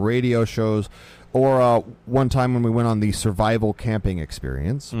people, from radio shows, or one time when we went on the survival camping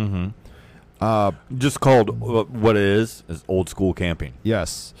experience. Mm-hmm. Just called what it is old school camping.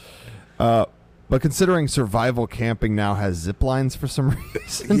 Yes. But considering survival camping now has zip lines for some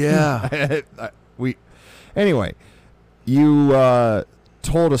reason. Yeah. Anyway, you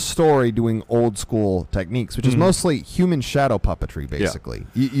told a story doing old school techniques, which is mostly human shadow puppetry, basically.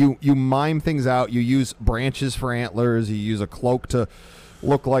 Yeah. You mime things out. You use branches for antlers. You use a cloak to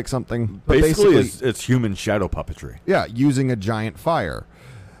look like something. But basically it's human shadow puppetry. Yeah, using a giant fire.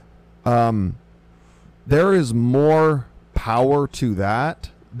 There is more power to that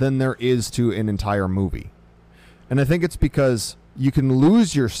than there is to an entire movie. And I think it's because you can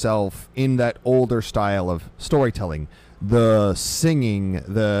lose yourself in that older style of storytelling. The singing,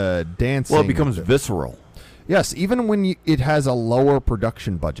 the dancing. Well, it becomes visceral. Yes, even when it has a lower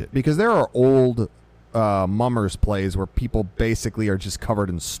production budget. Because there are old Mummers plays where people basically are just covered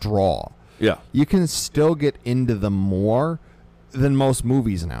in straw. Yeah. You can still get into them more than most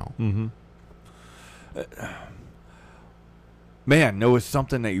movies now. Mm-hmm. Man, there was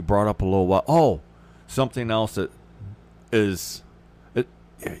something that you brought up a little while. Oh, something else that is...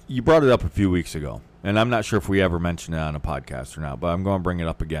 you brought it up a few weeks ago. And I'm not sure if we ever mentioned it on a podcast or not, but I'm going to bring it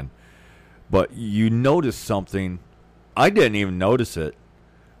up again. But you noticed something. I didn't even notice it.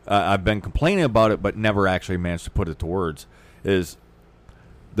 I've been complaining about it, but never actually managed to put it to words. Is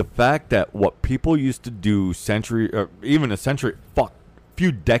the fact that what people used to do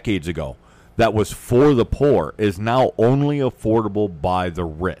few decades ago, that was for the poor, is now only affordable by the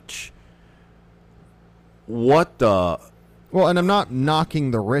rich. What the... Well, and I'm not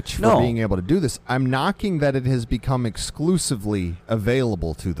knocking the rich for No. being able to do this. I'm knocking that it has become exclusively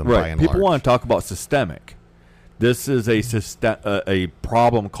available to them by Right. and People large. want to talk about systemic. This is a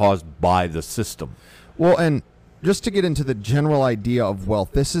problem caused by the system. Well, and just to get into the general idea of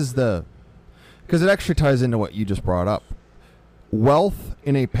wealth, this is because it actually ties into what you just brought up. Wealth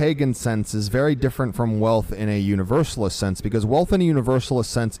in a pagan sense is very different from wealth in a universalist sense, because wealth in a universalist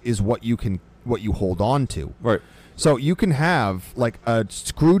sense is what you hold on to. Right. So you can have like a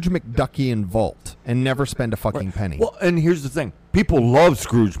Scrooge McDuckian vault and never spend a fucking penny. Well, and here's the thing. People love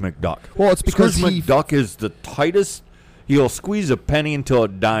Scrooge McDuck. Well, it's because Scrooge McDuck is the tightest. He'll squeeze a penny until a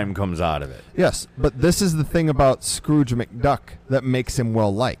dime comes out of it. Yes, but this is the thing about Scrooge McDuck that makes him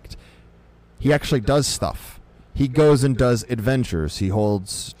well liked. He actually does stuff. He goes and does adventures. He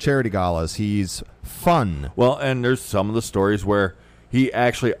holds charity galas. He's fun. Well, and there's some of the stories where he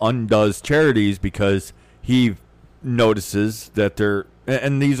actually undoes charities because he notices that they're,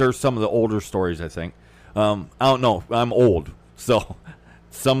 and these are some of the older stories, I think. I don't know. I'm old, so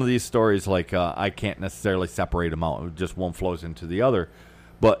some of these stories, like, I can't necessarily separate them out. Just one flows into the other.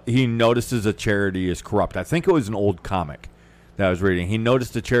 But he notices a charity is corrupt. I think it was an old comic that I was reading. He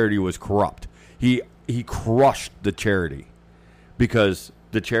noticed the charity was corrupt. He crushed the charity because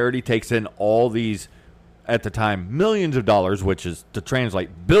the charity takes in all these, at the time, millions of dollars, which is, to translate,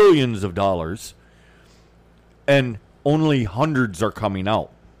 billions of dollars, and only hundreds are coming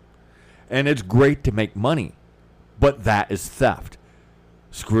out. And it's great to make money, but that is theft.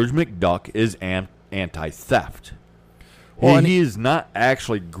 Scrooge McDuck is anti-theft. Well, and he is not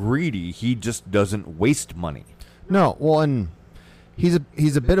actually greedy. He just doesn't waste money. No, well, and he's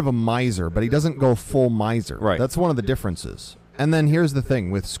a bit of a miser, but he doesn't go full miser. Right. That's one of the differences. And then here's the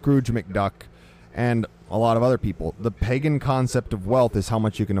thing with Scrooge McDuck and a lot of other people. The pagan concept of wealth is how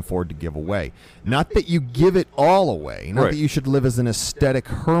much you can afford to give away. Not that you give it all away. Not Right. that you should live as an aesthetic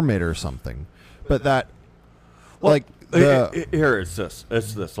hermit or something. But that, Well, like, the... here it's this.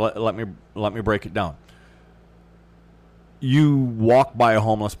 It's this. Let me break it down. You walk by a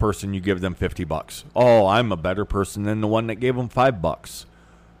homeless person, you give them $50. Oh, I'm a better person than the one that gave them $5.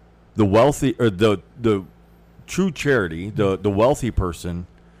 The wealthy, or the true charity, the wealthy person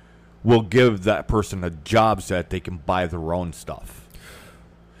will give that person a job so that they can buy their own stuff.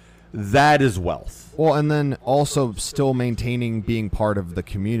 That is wealth. Well, and then also still maintaining being part of the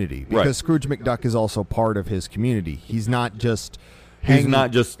community. Because Right. Scrooge McDuck is also part of his community. He's not just... He's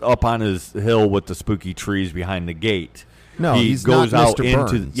not just up on his hill with the spooky trees behind the gate. No, he he's goes not out Mr.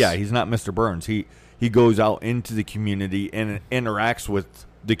 into Burns. yeah, he's not Mr. Burns. He goes out into the community and interacts with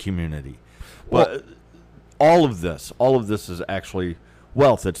the community. But all of this is actually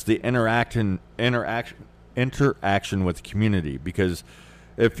wealth. It's the interaction with the community, because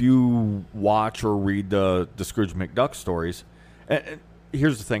if you watch or read the Scrooge McDuck stories, and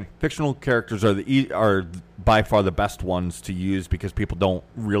here's the thing: fictional characters are by far the best ones to use because people don't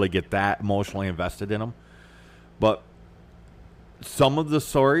really get that emotionally invested in them. But some of the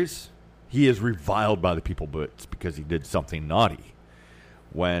stories, he is reviled by the people, but it's because he did something naughty.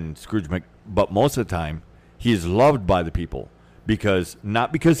 But most of the time, he is loved by the people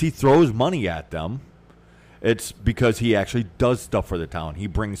not because he throws money at them. It's because he actually does stuff for the town. He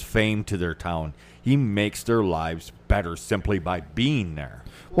brings fame to their town. He makes their lives better simply by being there.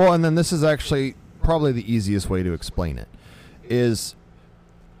 Well, and then this is actually probably the easiest way to explain it, is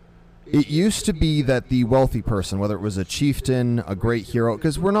it used to be that the wealthy person, whether it was a chieftain, a great hero,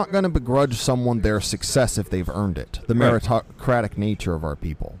 because we're not going to begrudge someone their success if they've earned it, the Right. meritocratic nature of our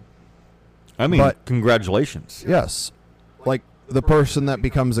people. I mean, But- congratulations. Yes. Like the person that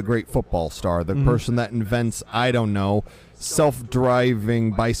becomes a great football star, the person that invents, I don't know,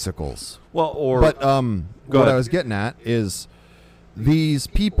 self-driving bicycles. Well, or But Go what ahead. I was getting at is these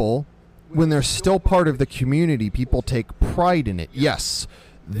people, when they're still part of the community, people take pride in it. Yes,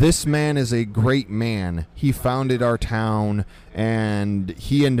 this man is a great man. He founded our town, and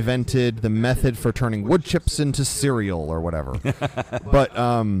he invented the method for turning wood chips into cereal or whatever. But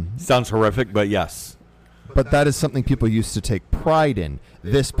sounds horrific, but yes. but that is something people used to take pride in.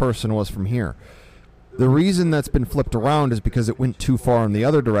 This person was from here. The reason that's been flipped around is because it went too far in the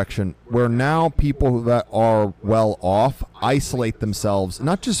other direction, where now people that are well off isolate themselves,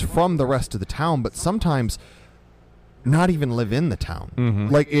 not just from the rest of the town, but sometimes not even live in the town.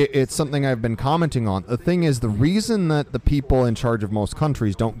 Like, it's something I've been commenting on. The thing is, the reason that the people in charge of most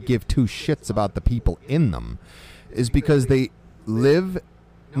countries don't give two shits about the people in them is because they live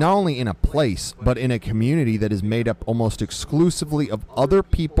not only in a place, but in a community that is made up almost exclusively of other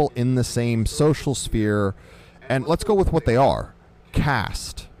people in the same social sphere. And let's go with what they are: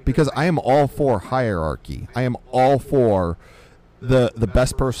 caste. because I am all for hierarchy. I am all for the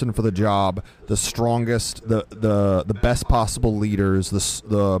best person for the job, the strongest, the best possible leaders,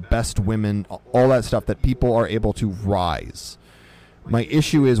 the best women, all that stuff, that people are able to rise. My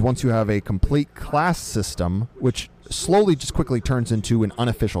issue is once you have a complete class system, which slowly just quickly turns into an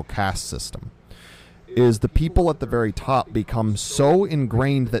unofficial caste system, is the people at the very top become so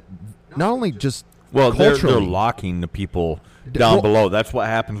ingrained that not only just they're culturally, locking the people down below. That's what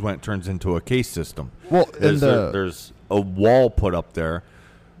happens when it turns into a caste system. Well, and there's a wall put up there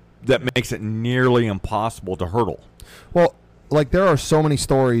that makes it nearly impossible to hurdle. Well, like there are so many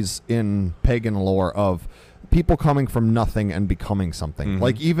stories in pagan lore of people coming from nothing and becoming something. Mm-hmm.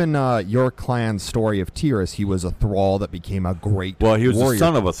 Like even your clan's story of Tyrus, he was a thrall that became a great Well, he was warrior. the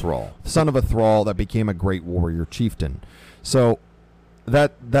son of a thrall. Son of a thrall that became a great warrior chieftain. So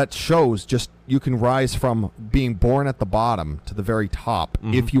that shows just you can rise from being born at the bottom to the very top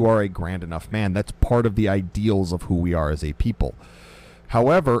if you are a grand enough man. That's part of the ideals of who we are as a people.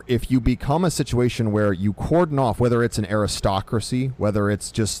 However, if you become a situation where you cordon off, whether it's an aristocracy, whether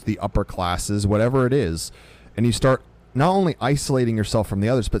it's just the upper classes, whatever it is, and you start not only isolating yourself from the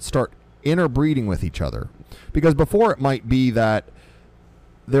others, but start interbreeding with each other. Because before it might be that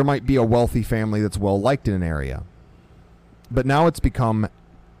there might be a wealthy family that's well liked in an area. But now it's become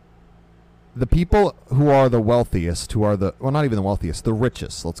the people who are the wealthiest, who are not even the wealthiest, the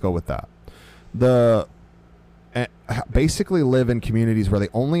richest, let's go with that. Basically live in communities where they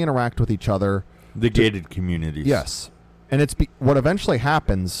only interact with each other. The gated communities. Yes. And it's what eventually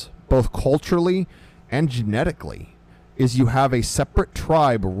happens, both culturally and genetically, is you have a separate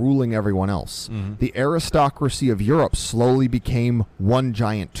tribe ruling everyone else. Mm-hmm. The aristocracy of Europe slowly became one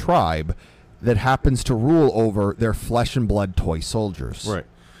giant tribe that happens to rule over their flesh and blood toy soldiers. Right.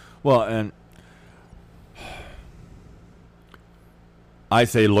 Well, and I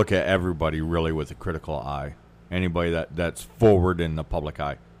say look at everybody really with a critical eye. Anybody that's forward in the public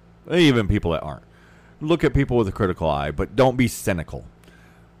eye. Even people that aren't. Look at people with a critical eye, but don't be cynical.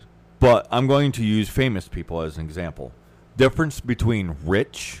 But I'm going to use famous people as an example. Difference between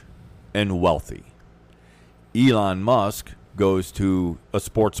rich and wealthy. Elon Musk goes to a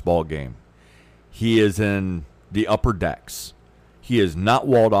sports ball game. He is in the upper decks. He is not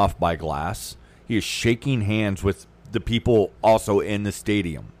walled off by glass. He is shaking hands with the people also in the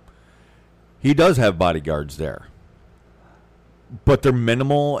stadium. He does have bodyguards there. But they're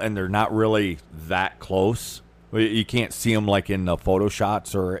minimal and they're not really that close. You can't see them like in the photo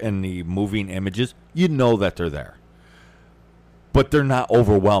shots or in the moving images. You know that they're there. But they're not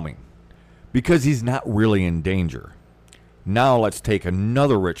overwhelming because he's not really in danger. Now let's take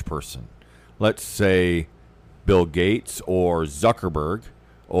another rich person. Let's say Bill Gates or Zuckerberg,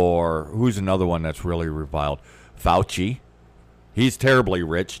 or who's another one that's really reviled? Fauci. He's terribly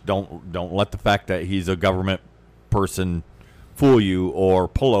rich. Don't let the fact that he's a government person fool you, or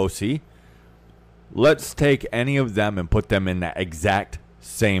Pelosi. Let's take any of them and put them in that exact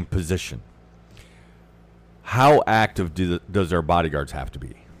same position. How active does their bodyguards have to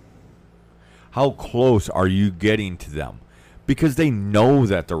be? How close are you getting to them? Because they know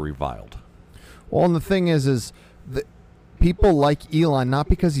that they're reviled. Well, and the thing is that people like Elon, not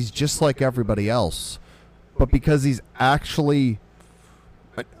because he's just like everybody else, but because he's actually,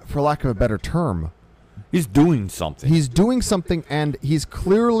 for lack of a better term, he's doing something. He's doing something, and he's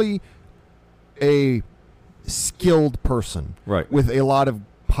clearly a skilled person, right, with a lot of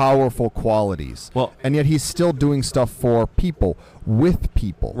powerful qualities. Well, and yet he's still doing stuff for people, with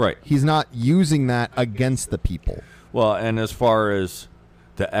people. Right. He's not using that against the people. Well, and as far as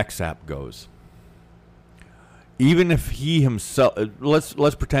the X app goes, even if he himself,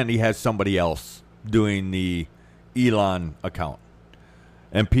 let's pretend he has somebody else doing the Elon account,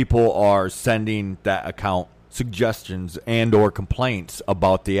 and people are sending that account suggestions and or complaints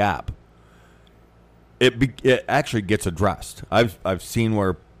about the app. It actually gets addressed. I've seen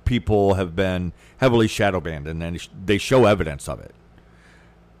where people have been heavily shadow banned, and then they show evidence of it.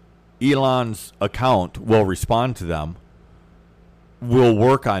 Elon's account will respond to them. We'll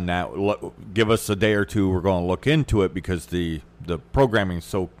work on that. Give us a day or two. We're going to look into it because the programming is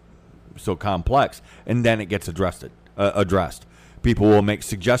so complex, and then it gets addressed. People will make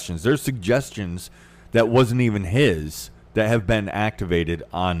suggestions. There's suggestions that wasn't even his that have been activated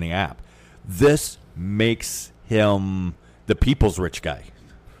on the app. This makes him the people's rich guy.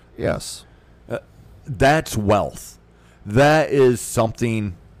 Yes. That's wealth. That is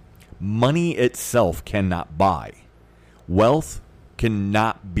something money itself cannot buy. Wealth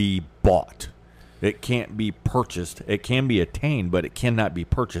cannot be bought. It can't be purchased. It can be attained, but it cannot be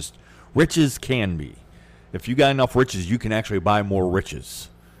purchased. Riches can be. If you got enough riches, you can actually buy more riches.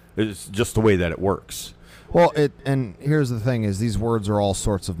 It's just the way that it works. Well, and here's the thing: is these words are all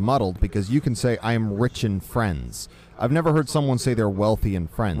sorts of muddled because you can say I am rich in friends. I've never heard someone say they're wealthy in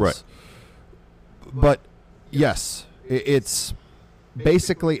friends. Right. But yes, it's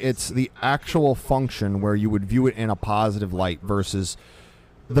basically it's the actual function where you would view it in a positive light versus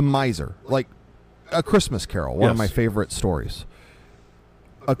the miser, like A Christmas Carol, one of my favorite stories.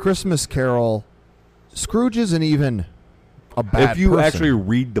 A Christmas Carol, Scrooge isn't even a bad person. If you actually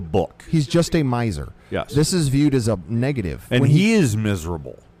read the book, he's just a miser. Yes. This is viewed as a negative. And he is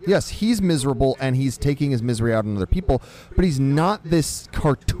miserable. Yes, he's miserable, and he's taking his misery out on other people, but he's not this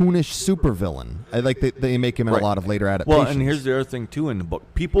cartoonish supervillain. I like they make him in a lot of later adaptations. Well, and here's the other thing, too, in the book.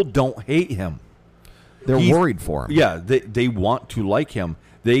 People don't hate him. They're worried for him. Yeah, they want to like him.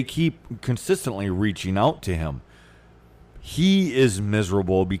 They keep consistently reaching out to him. He is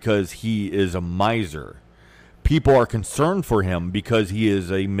miserable because he is a miser. People are concerned for him because he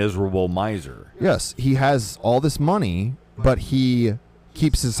is a miserable miser. Yes, he has all this money, but he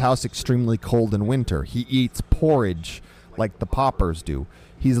keeps his house extremely cold in winter. He eats porridge like the paupers do.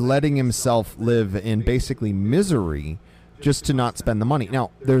 He's letting himself live in basically misery just to not spend the money. Now,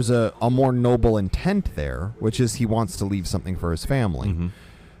 there's a more noble intent there, which is he wants to leave something for his family. Mm-hmm.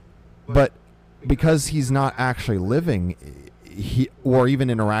 But because he's not actually living or even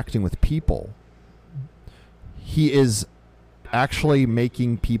interacting with people, he is actually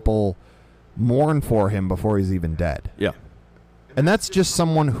making people mourn for him before he's even dead. Yeah. And that's just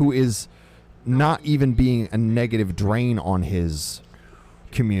someone who is not even being a negative drain on his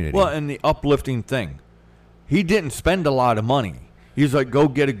community. Well, and the uplifting thing, he didn't spend a lot of money. He's like, go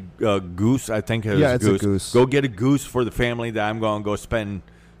get a goose, I think it was it's a goose. Go get a goose for the family that I'm going to go spend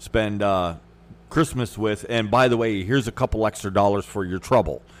Christmas with. And by the way, here's a couple extra dollars for your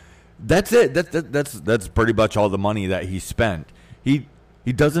trouble. That's it. That's pretty much all the money that he spent.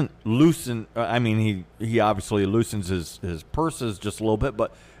 He doesn't loosen. I mean, he obviously loosens his purses just a little bit,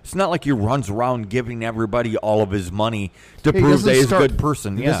 but it's not like he runs around giving everybody all of his money to prove that he's a good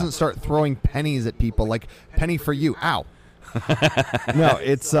person. He doesn't start throwing pennies at people like penny for you. Ow. No,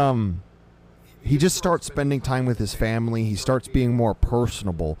 it's he just starts spending time with his family. He starts being more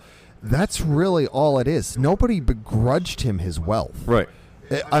personable. That's really all it is. Nobody begrudged him his wealth. Right.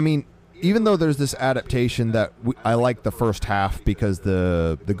 I mean, even though there's this adaptation that I like the first half because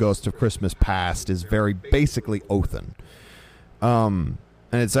the Ghost of Christmas Past is very basically Othin. And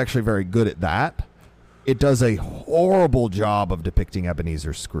it's actually very good at that. It does a horrible job of depicting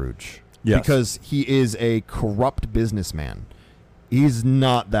Ebenezer Scrooge. Yes. Because he is a corrupt businessman. He's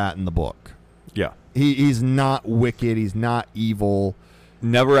not that in the book. Yeah. He's not wicked. He's not evil.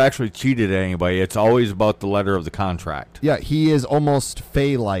 Never actually cheated anybody. It's always about the letter of the contract. Yeah, he is almost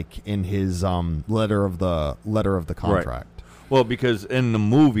Fey-like in his letter of the contract. Right. Well, because in the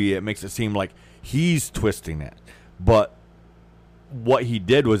movie it makes it seem like he's twisting it, but what he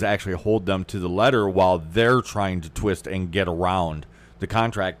did was actually hold them to the letter while they're trying to twist and get around the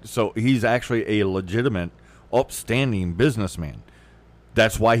contract. So he's actually a legitimate, upstanding businessman.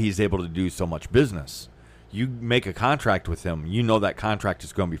 That's why he's able to do so much business. You make a contract with him, you know that contract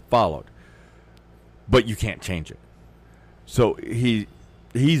is going to be followed, but you can't change it. So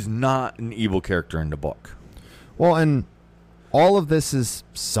he's not an evil character in the book. Well, and all of this is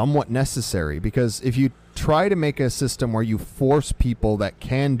somewhat necessary because if you try to make a system where you force people that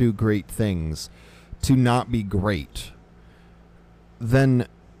can do great things to not be great, then,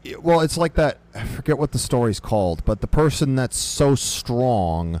 well, it's like that, I forget what the story's called, but the person that's so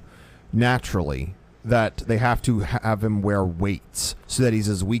strong naturally that they have to have him wear weights so that he's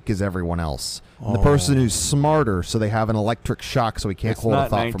as weak as everyone else. And the person who's smarter, so they have an electric shock so he can't hold a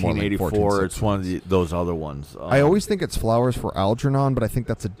thought for more than 14 It's one of those other ones. I always think it's Flowers for Algernon, but I think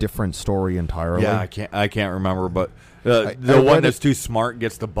that's a different story entirely. Yeah, I can't remember, but the one that's too smart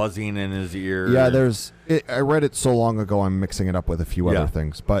gets the buzzing in his ear. Yeah, I read it so long ago I'm mixing it up with a few other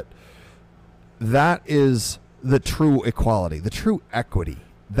things, but that is the true equality, the true equity.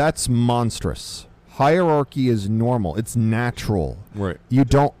 That's monstrous. Hierarchy is normal. It's natural. Right. You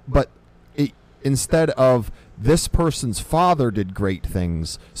don't, but instead of this person's father did great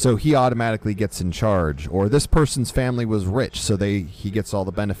things, so he automatically gets in charge, or this person's family was rich, so he gets all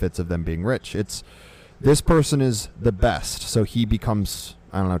the benefits of them being rich. It's this person is the best, so he becomes,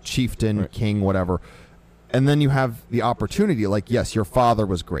 I don't know, chieftain, king, whatever. And then you have the opportunity, like, yes, your father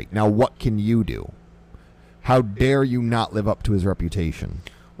was great. Now what can you do? How dare you not live up to his reputation?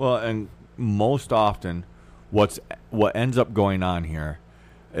 Well, and most often what ends up going on here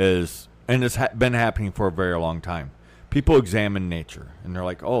is, and it's been happening for a very long time, people examine nature and they're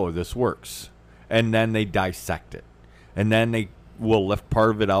like, oh, this works, and then they dissect it, and then they will lift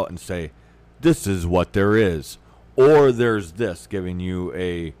part of it out and say, this is what there is. Or there's this, giving you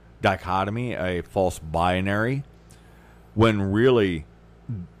a dichotomy, a false binary, when really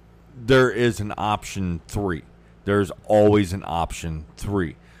there is an option 3. There's always an option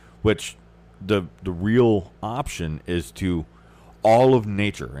 3, which the real option is to all of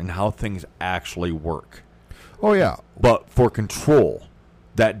nature and how things actually work. Oh, yeah. But for control,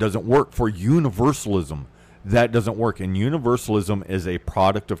 that doesn't work. For universalism, that doesn't work. And universalism is a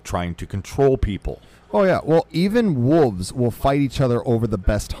product of trying to control people. Oh, yeah. Well, even wolves will fight each other over the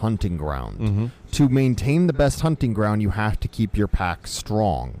best hunting ground. Mm-hmm. To maintain the best hunting ground, you have to keep your pack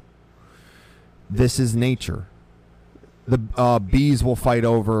strong. This is nature. The bees will fight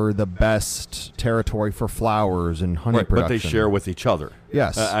over the best territory for flowers and honey production. But they share with each other.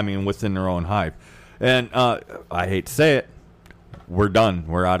 Yes. I mean, within their own hive. And I hate to say it, we're done.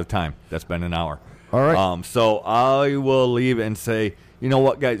 We're out of time. That's been an hour. All right. So I will leave and say, you know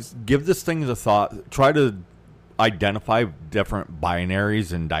what, guys? Give this thing a thought. Try to identify different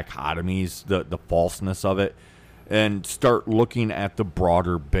binaries and dichotomies, the falseness of it, and start looking at the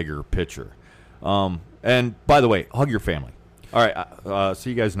broader, bigger picture. And by the way, hug your family. All right.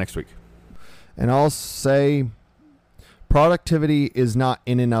 See you guys next week. And I'll say productivity is not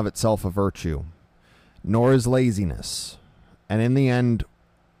in and of itself a virtue, nor is laziness. And in the end,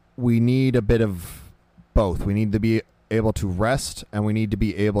 we need a bit of both. We need to be able to rest, and we need to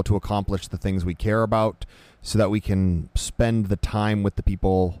be able to accomplish the things we care about so that we can spend the time with the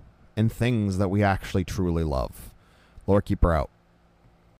people and things that we actually truly love. Lore Keeper out.